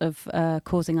count of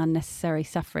causing unnecessary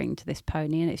suffering to this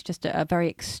pony. And it's just a very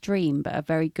extreme, but a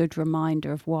very good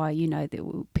reminder of why,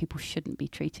 that people shouldn't be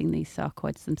treating these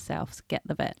sarcoids themselves. Get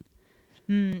the vet.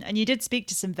 And you did speak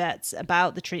to some vets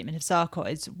about the treatment of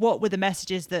sarcoids. What were the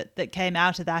messages that came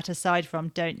out of that, aside from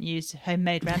don't use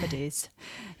homemade remedies?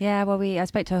 Yeah, well, I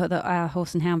spoke to our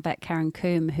horse and hound vet, Karen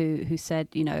Coombe, who said,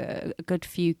 a good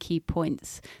few key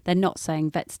points. They're not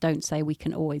saying, vets don't say we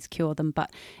can always cure them,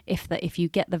 but if you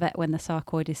get the vet when the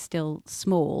sarcoid is still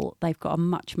small, they've got a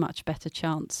much, much better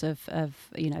chance of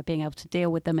being able to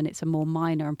deal with them, and it's a more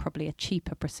minor and probably a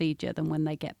cheaper procedure than when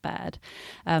they get bad.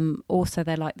 Also,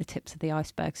 they're like the tips of the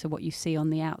iceberg, so what you see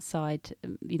on the outside,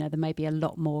 there may be a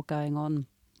lot more going on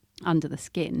under the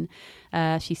skin.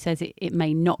 She says it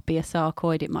may not be a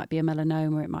sarcoid, it might be a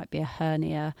melanoma, it might be a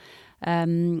hernia.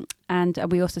 And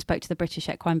we also spoke to the British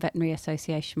Equine Veterinary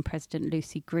Association President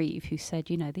Lucy Grieve, who said,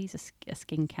 these are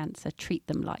skin cancer, treat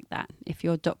them like that. If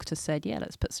your doctor said,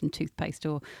 let's put some toothpaste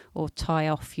or tie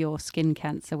off your skin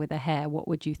cancer with a hair, what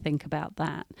would you think about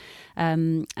that?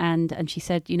 And she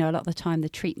said, a lot of the time the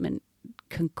treatment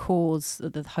can cause,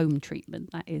 the home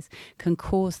treatment that is, can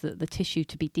cause the tissue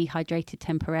to be dehydrated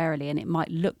temporarily, and it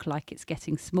might look like it's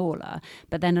getting smaller,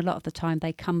 but then a lot of the time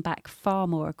they come back far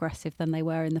more aggressive than they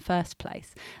were in the first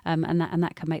place, and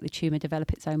that can make the tumour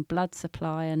develop its own blood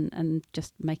supply and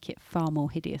just make it far more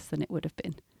hideous than it would have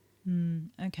been.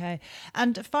 Okay.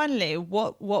 And finally,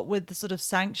 what were the sort of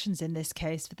sanctions in this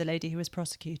case for the lady who was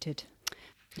prosecuted?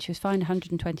 She was fined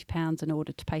 £120 and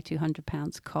ordered to pay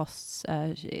 £200 costs.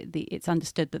 It's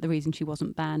understood that the reason she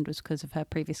wasn't banned was because of her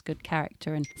previous good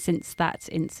character. And since that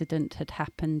incident had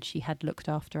happened, she had looked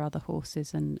after other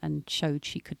horses and showed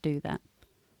she could do that.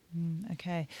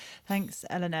 Okay. Thanks,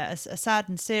 Eleanor. A sad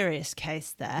and serious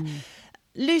case there.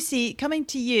 Lucy, coming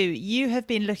to you, you have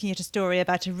been looking at a story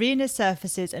about arena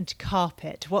surfaces and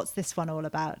carpet. What's this one all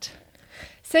about?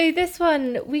 So this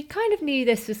one, we kind of knew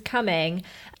this was coming.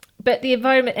 But the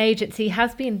Environment Agency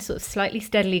has been sort of slightly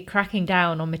steadily cracking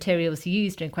down on materials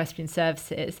used in equestrian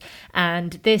services,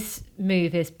 and this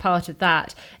move is part of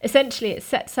that. Essentially, it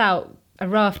sets out a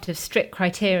raft of strict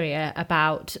criteria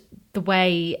about the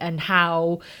way and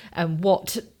how and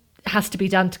what has to be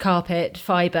done to carpet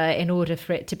fibre in order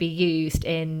for it to be used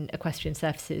in equestrian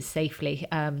surfaces safely.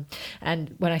 And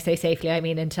when I say safely, I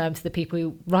mean in terms of the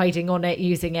people riding on it,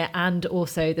 using it, and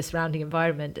also the surrounding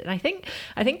environment. And I think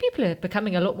people are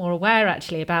becoming a lot more aware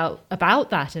actually about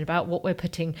that and about what we're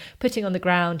putting on the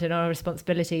ground and our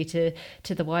responsibility to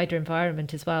the wider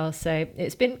environment as well. So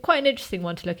it's been quite an interesting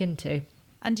one to look into.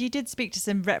 And you did speak to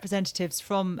some representatives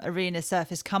from arena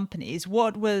surface companies.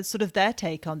 What was sort of their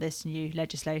take on this new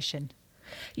legislation?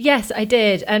 Yes, I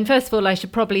did. And first of all, I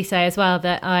should probably say as well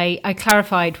that I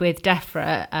clarified with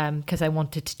DEFRA because I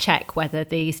wanted to check whether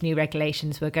these new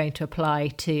regulations were going to apply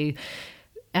to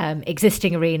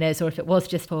existing arenas or if it was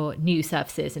just for new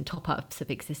surfaces and top-ups of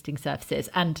existing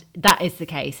surfaces. And that is the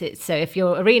case. So if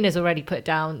your arena's already put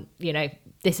down,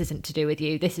 this isn't to do with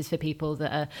you. This is for people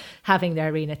that are having their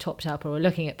arena topped up or are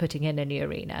looking at putting in a new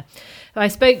arena. I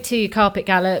spoke to Carpet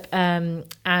Gallop and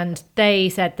they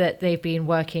said that they've been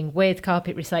working with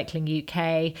Carpet Recycling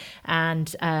UK and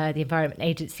the Environment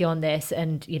Agency on this,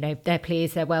 and they're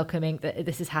pleased, they're welcoming that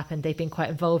this has happened. They've been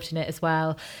quite involved in it as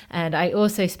well. And I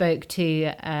also spoke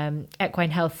to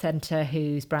Equine Health Centre,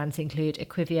 whose brands include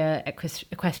Equivia,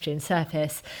 Equestrian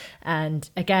Surface, and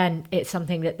again, it's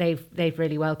something that they've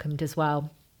really welcomed as well.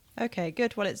 Okay,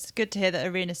 good. Well, it's good to hear that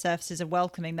arena surfaces are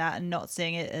welcoming that and not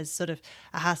seeing it as sort of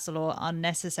a hassle or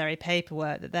unnecessary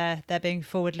paperwork, that they're being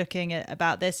forward-looking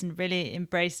about this and really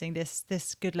embracing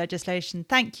this good legislation.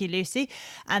 Thank you, Lucy.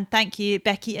 And thank you,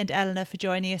 Becky and Eleanor, for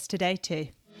joining us today too.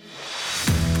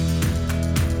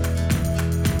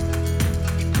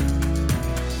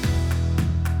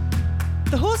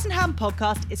 The Horse and Hound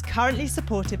podcast is currently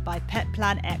supported by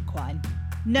Petplan Equine.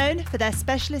 Known for their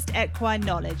specialist equine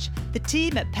knowledge, the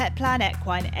team at Petplan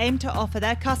Equine aim to offer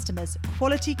their customers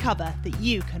quality cover that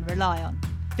you can rely on.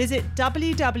 Visit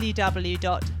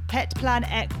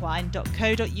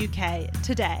www.petplanequine.co.uk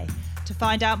today to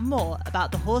find out more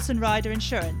about the horse and rider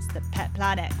insurance that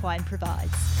Petplan Equine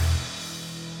provides.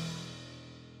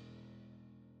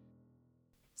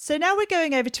 So now we're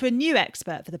going over to a new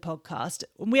expert for the podcast,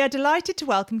 and we are delighted to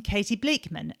welcome Katie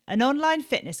Bleekman, an online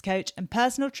fitness coach and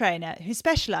personal trainer who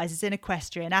specialises in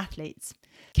equestrian athletes.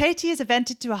 Katie has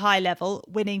evented to a high level,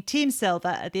 winning Team Silver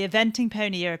at the Eventing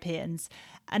Pony Europeans,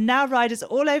 and now riders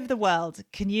all over the world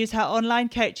can use her online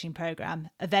coaching programme,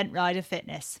 Event Rider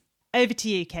Fitness. Over to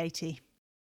you, Katie.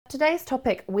 Today's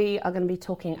topic, we are going to be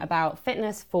talking about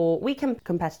fitness for weekend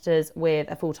competitors with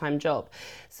a full-time job.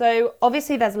 So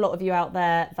obviously there's a lot of you out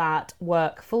there that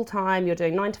work full-time, you're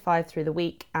doing 9 to 5 through the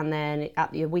week, and then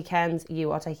at the weekends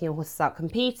you are taking your horses out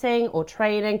competing or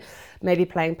training, maybe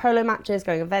playing polo matches,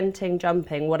 going eventing,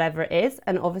 jumping, whatever it is.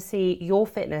 And obviously your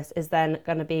fitness is then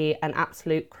going to be an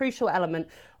absolute crucial element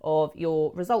of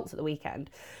your results at the weekend.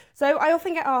 So I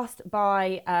often get asked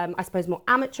by, I suppose, more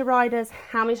amateur riders,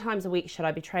 how many times a week should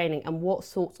I be training and what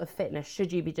sorts of fitness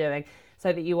should you be doing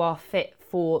so that you are fit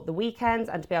for the weekends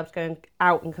and to be able to go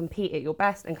out and compete at your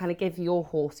best and kind of give your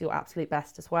horse your absolute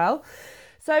best as well.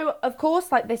 So, of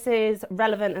course, like this is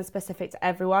relevant and specific to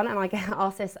everyone, and I get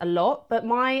asked this a lot, but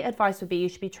my advice would be you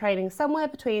should be training somewhere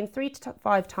between 3 to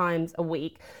 5 times a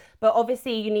week. But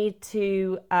obviously you need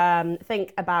to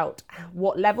think about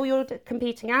what level you're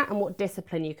competing at and what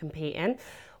discipline you compete in.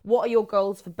 What are your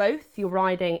goals for both your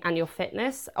riding and your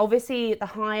fitness? Obviously, the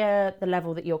higher the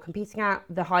level that you're competing at,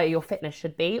 the higher your fitness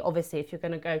should be. Obviously, if you're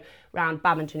going to go round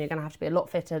badminton, you're going to have to be a lot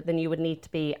fitter than you would need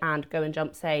to be and go and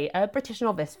jump, say, a British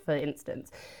novice, for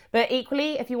instance. But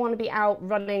equally, if you want to be out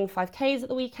running 5Ks at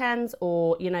the weekends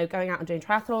or, you know, going out and doing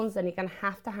triathlons, then you're going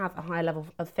to have a higher level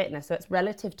of fitness. So it's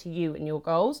relative to you and your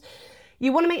goals.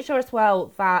 You want to make sure as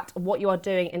well that what you are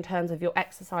doing in terms of your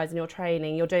exercise and your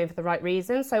training, you're doing for the right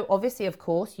reasons. So obviously, of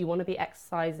course, you want to be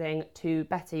exercising to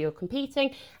better your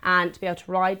competing and to be able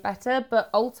to ride better.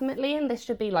 But ultimately, and this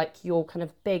should be like your kind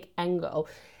of big end goal,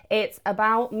 it's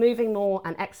about moving more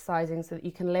and exercising so that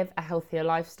you can live a healthier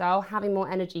lifestyle, having more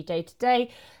energy day to day,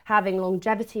 having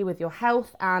longevity with your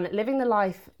health and living the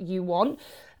life you want.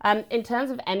 In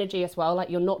terms of energy as well, like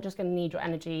you're not just going to need your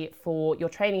energy for your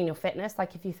training and your fitness.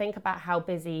 Like if you think about how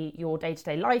busy your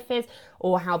day-to-day life is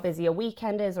or how busy a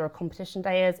weekend is or a competition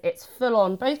day is, it's full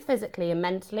on both physically and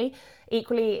mentally.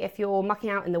 Equally, if you're mucking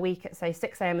out in the week at say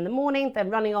 6 a.m. in the morning, then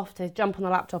running off to jump on the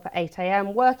laptop at 8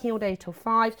 a.m, working all day till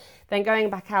 5, then going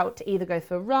back out to either go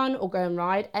for a run or go and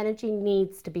ride, energy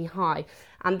needs to be high.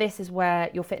 And this is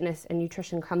where your fitness and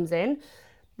nutrition comes in.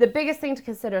 The biggest thing to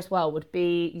consider as well would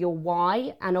be your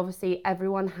why, and obviously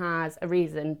everyone has a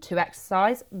reason to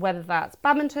exercise, whether that's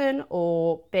badminton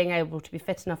or being able to be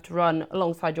fit enough to run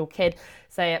alongside your kid,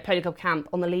 say at Pony Club Camp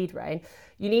on the lead rein.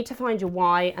 You need to find your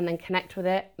why and then connect with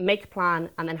it, make a plan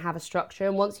and then have a structure.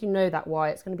 And once you know that why,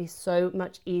 it's going to be so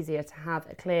much easier to have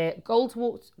a clear goal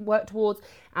to work towards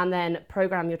and then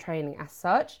program your training as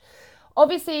such.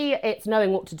 Obviously, it's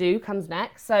knowing what to do comes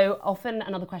next. So often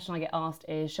another question I get asked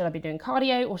is, should I be doing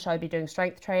cardio or should I be doing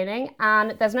strength training?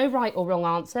 And there's no right or wrong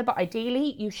answer, but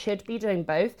ideally you should be doing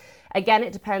both. Again,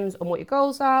 it depends on what your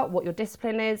goals are, what your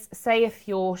discipline is. Say if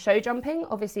you're show jumping,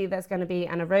 obviously there's going to be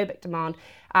an aerobic demand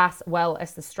as well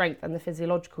as the strength and the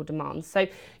physiological demands. So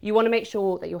you want to make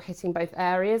sure that you're hitting both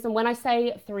areas. And when I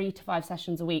say 3 to 5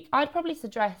 sessions a week, I'd probably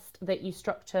suggest that you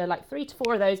structure like 3 to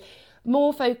 4 of those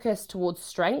more focused towards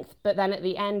strength, but then at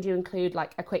the end you include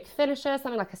like a quick finisher,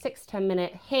 something like a 6 to 10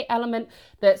 minute hit element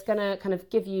that's going to kind of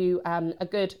give you a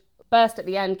good burst at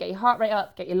the end, get your heart rate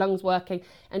up, get your lungs working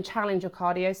and challenge your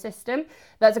cardio system.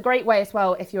 That's a great way as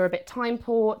well if you're a bit time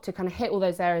poor to kind of hit all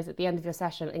those areas at the end of your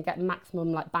session and get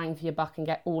maximum like bang for your buck and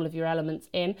get all of your elements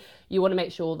in. You want to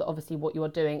make sure that obviously what you're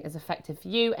doing is effective for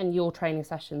you and your training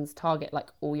sessions target like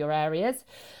all your areas.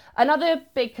 Another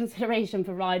big consideration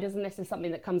for riders, and this is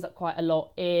something that comes up quite a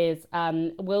lot, is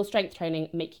will strength training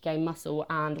make you gain muscle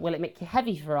and will it make you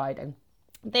heavy for riding?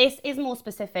 This is more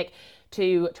specific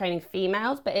to training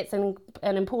females, but it's an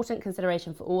important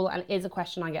consideration for all and is a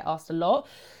question I get asked a lot.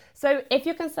 So if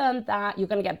you're concerned that you're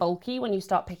going to get bulky when you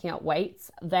start picking up weights,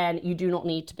 then you do not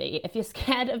need to be. If you're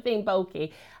scared of being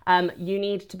bulky, you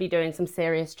need to be doing some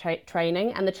serious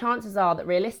training. And the chances are that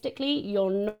realistically, you're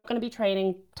not going to be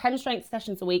training 10 strength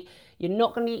sessions a week. You're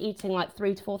not going to be eating like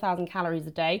 3,000 to 4,000 calories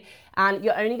a day. And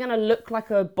you're only going to look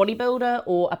like a bodybuilder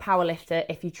or a powerlifter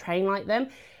if you train like them.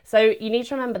 So you need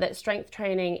to remember that strength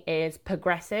training is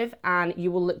progressive and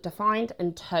you will look defined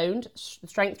and toned.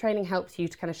 Strength training helps you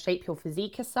to kind of shape your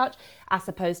physique as such, as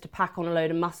opposed to pack on a load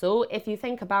of muscle. If you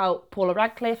think about Paula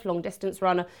Radcliffe, long distance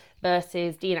runner,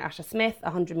 versus Dina Asher-Smith,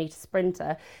 100-metre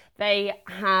sprinter, they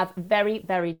have very,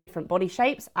 very different body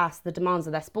shapes as the demands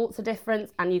of their sports are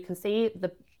different. And you can see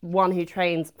the one who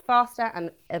trains faster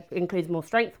and includes more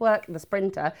strength work, the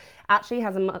sprinter, actually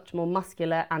has a much more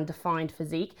muscular and defined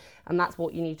physique. And that's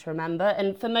what you need to remember.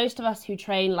 And for most of us who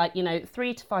train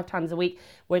 3 to 5 times a week,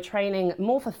 we're training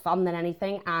more for fun than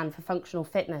anything and for functional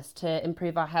fitness to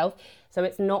improve our health. So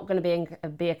it's not going to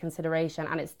be a consideration,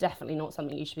 and it's definitely not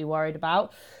something you should be worried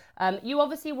about. You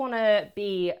obviously want to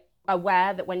be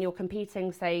aware that when you're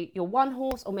competing, say you're one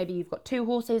horse or maybe you've got 2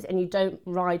 horses and you don't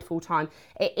ride full time,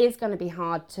 it is going to be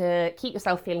hard to keep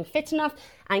yourself feeling fit enough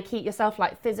and keep yourself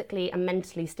physically and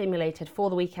mentally stimulated for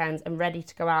the weekends and ready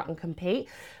to go out and compete.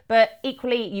 But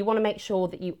equally, you want to make sure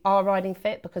that you are riding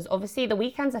fit, because obviously the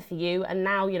weekends are for you. And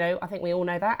now, I think we all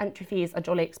know that entry fees are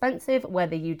jolly expensive,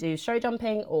 whether you do show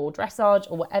jumping or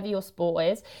dressage or whatever your sport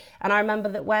is. And I remember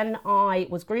that when I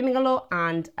was grooming a lot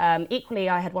and equally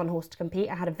I had one horse to compete,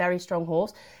 I had a very strong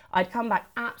horse, I'd come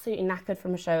back absolutely knackered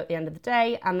from a show at the end of the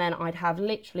day, and then I'd have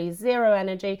literally zero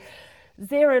energy,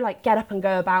 zero get up and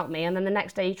go about me. And then the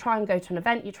next day you try and go to an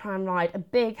event, you try and ride a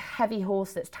big heavy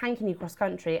horse that's tanking you cross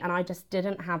country, and I just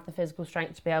didn't have the physical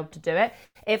strength to be able to do it.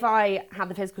 If I had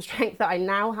the physical strength that I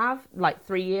now have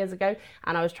 3 years ago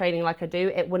and I was training like I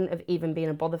do, it wouldn't have even been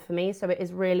a bother for me. So it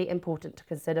is really important to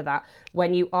consider that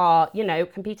when you are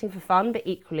competing for fun, but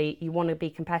equally you want to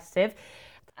be competitive.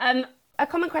 A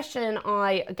common question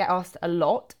I get asked a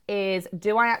lot is,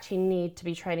 do I actually need to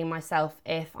be training myself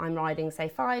if I'm riding,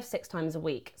 say, 5-6 times a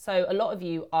week? So a lot of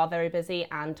you are very busy,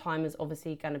 and time is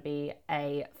obviously going to be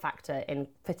a factor in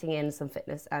fitting in some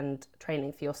fitness and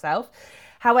training for yourself.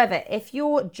 However, if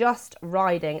you're just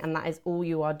riding and that is all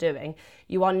you are doing,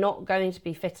 you are not going to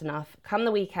be fit enough come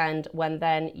the weekend when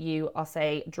then you are,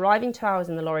 say, driving 2 hours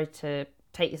in the lorry to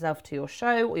take yourself to your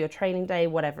show or your training day,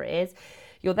 whatever it is.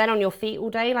 You're then on your feet all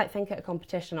day. Think at a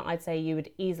competition, I'd say you would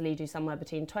easily do somewhere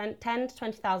between 10 to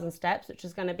 20,000 steps, which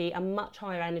is going to be a much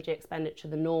higher energy expenditure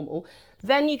than normal.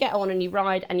 Then you get on and you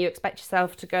ride, and you expect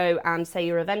yourself to go and, say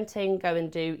you're eventing, go and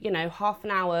do, half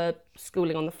an hour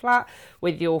schooling on the flat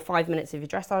with your 5 minutes of your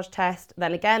dressage test.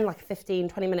 Then again, a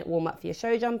 15-20 minute warm up for your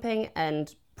show jumping,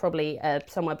 and probably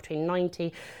somewhere between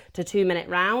 90 to 2 minute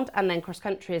round, and then cross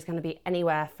country is going to be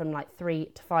anywhere from 3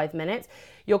 to 5 minutes.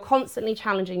 You're constantly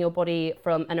challenging your body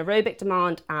from an aerobic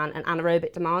demand and an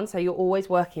anaerobic demand, so you're always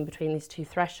working between these two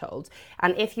thresholds.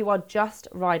 And if you are just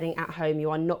riding at home, you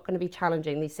are not going to be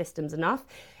challenging these systems enough.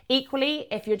 Equally,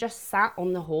 if you're just sat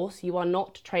on the horse, you are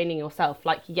not training yourself.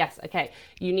 Yes, okay,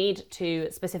 you need to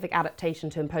specific adaptation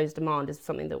to impose demand is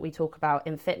something that we talk about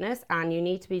in fitness, and you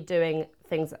need to be doing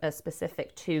things that are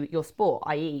specific to your sport,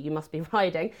 i.e. you must be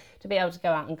riding to be able to go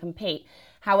out and compete.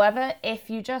 However, if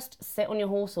you just sit on your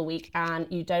horse all week and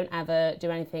you don't ever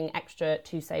do anything extra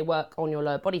to, say, work on your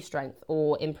lower body strength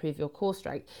or improve your core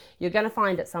strength, you're going to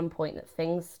find at some point that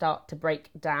things start to break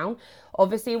down.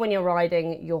 Obviously, when you're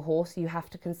riding your horse, you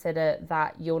have to consider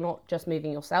that you're not just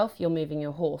moving yourself, you're moving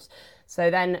your horse.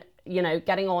 So then,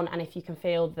 getting on, and if you can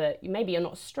feel that maybe you're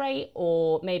not straight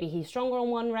or maybe he's stronger on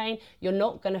one rein, you're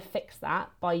not going to fix that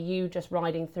by you just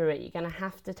riding through it. You're going to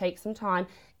have to take some time,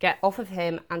 get off of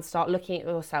him and start looking at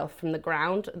yourself from the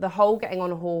ground. The whole getting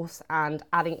on a horse and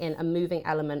adding in a moving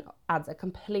element adds a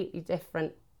completely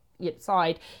different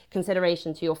side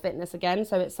consideration to your fitness again.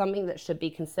 So it's something that should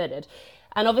be considered.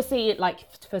 And obviously,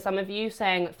 for some of you,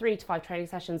 saying 3 to 5 training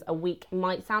sessions a week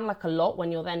might sound like a lot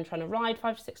when you're then trying to ride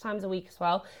 5 to 6 times a week as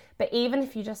well. But even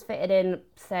if you just fit it in,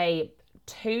 say,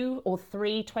 2 or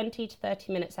 3 20 to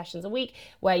 30 minute sessions a week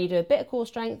where you do a bit of core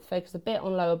strength, focus a bit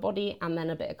on lower body, and then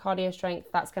a bit of cardio strength,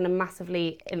 that's going to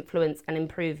massively influence and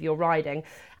improve your riding.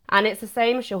 And it's the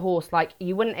same as your horse.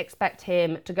 You wouldn't expect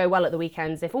him to go well at the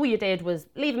weekends if all you did was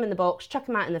leave him in the box, chuck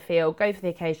him out in the field, go for the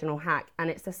occasional hack. And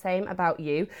it's the same about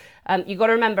you. You've got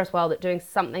to remember as well that doing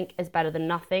something is better than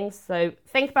nothing. So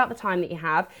think about the time that you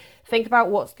have. Think about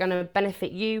what's going to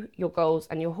benefit you, your goals,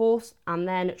 and your horse, and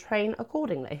then train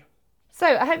accordingly. So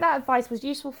I hope that advice was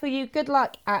useful for you. Good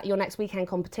luck at your next weekend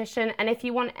competition. And if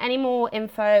you want any more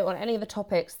info on any of the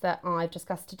topics that I've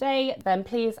discussed today, then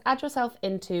please add yourself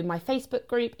into my Facebook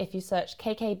group. If you search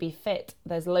KKB Fit,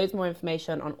 there's loads more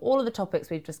information on all of the topics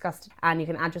we've discussed, and you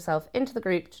can add yourself into the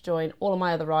group to join all of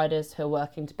my other riders who are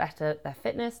working to better their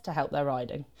fitness to help their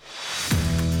riding.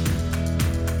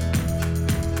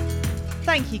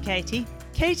 Thank you, Katie.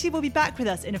 Katie will be back with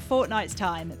us in a fortnight's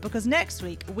time, because next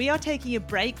week we are taking a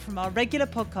break from our regular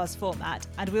podcast format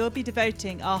and we will be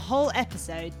devoting our whole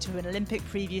episode to an Olympic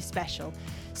preview special.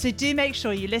 So do make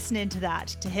sure you listen into that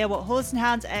to hear what Horse and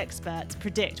Hounds experts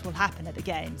predict will happen at the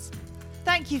Games.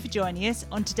 Thank you for joining us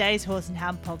on today's Horse and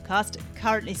Hound podcast,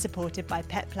 currently supported by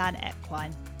Pet Plan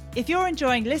Equine. If you're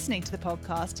enjoying listening to the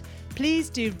podcast, please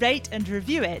do rate and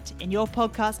review it in your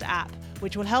podcast app,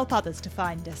 which will help others to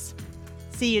find us.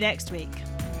 See you next week.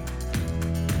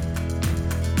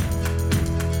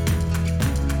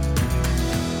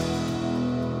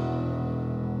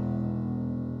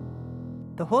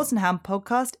 The Horse and Hound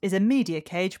podcast is a Media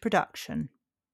Cage production.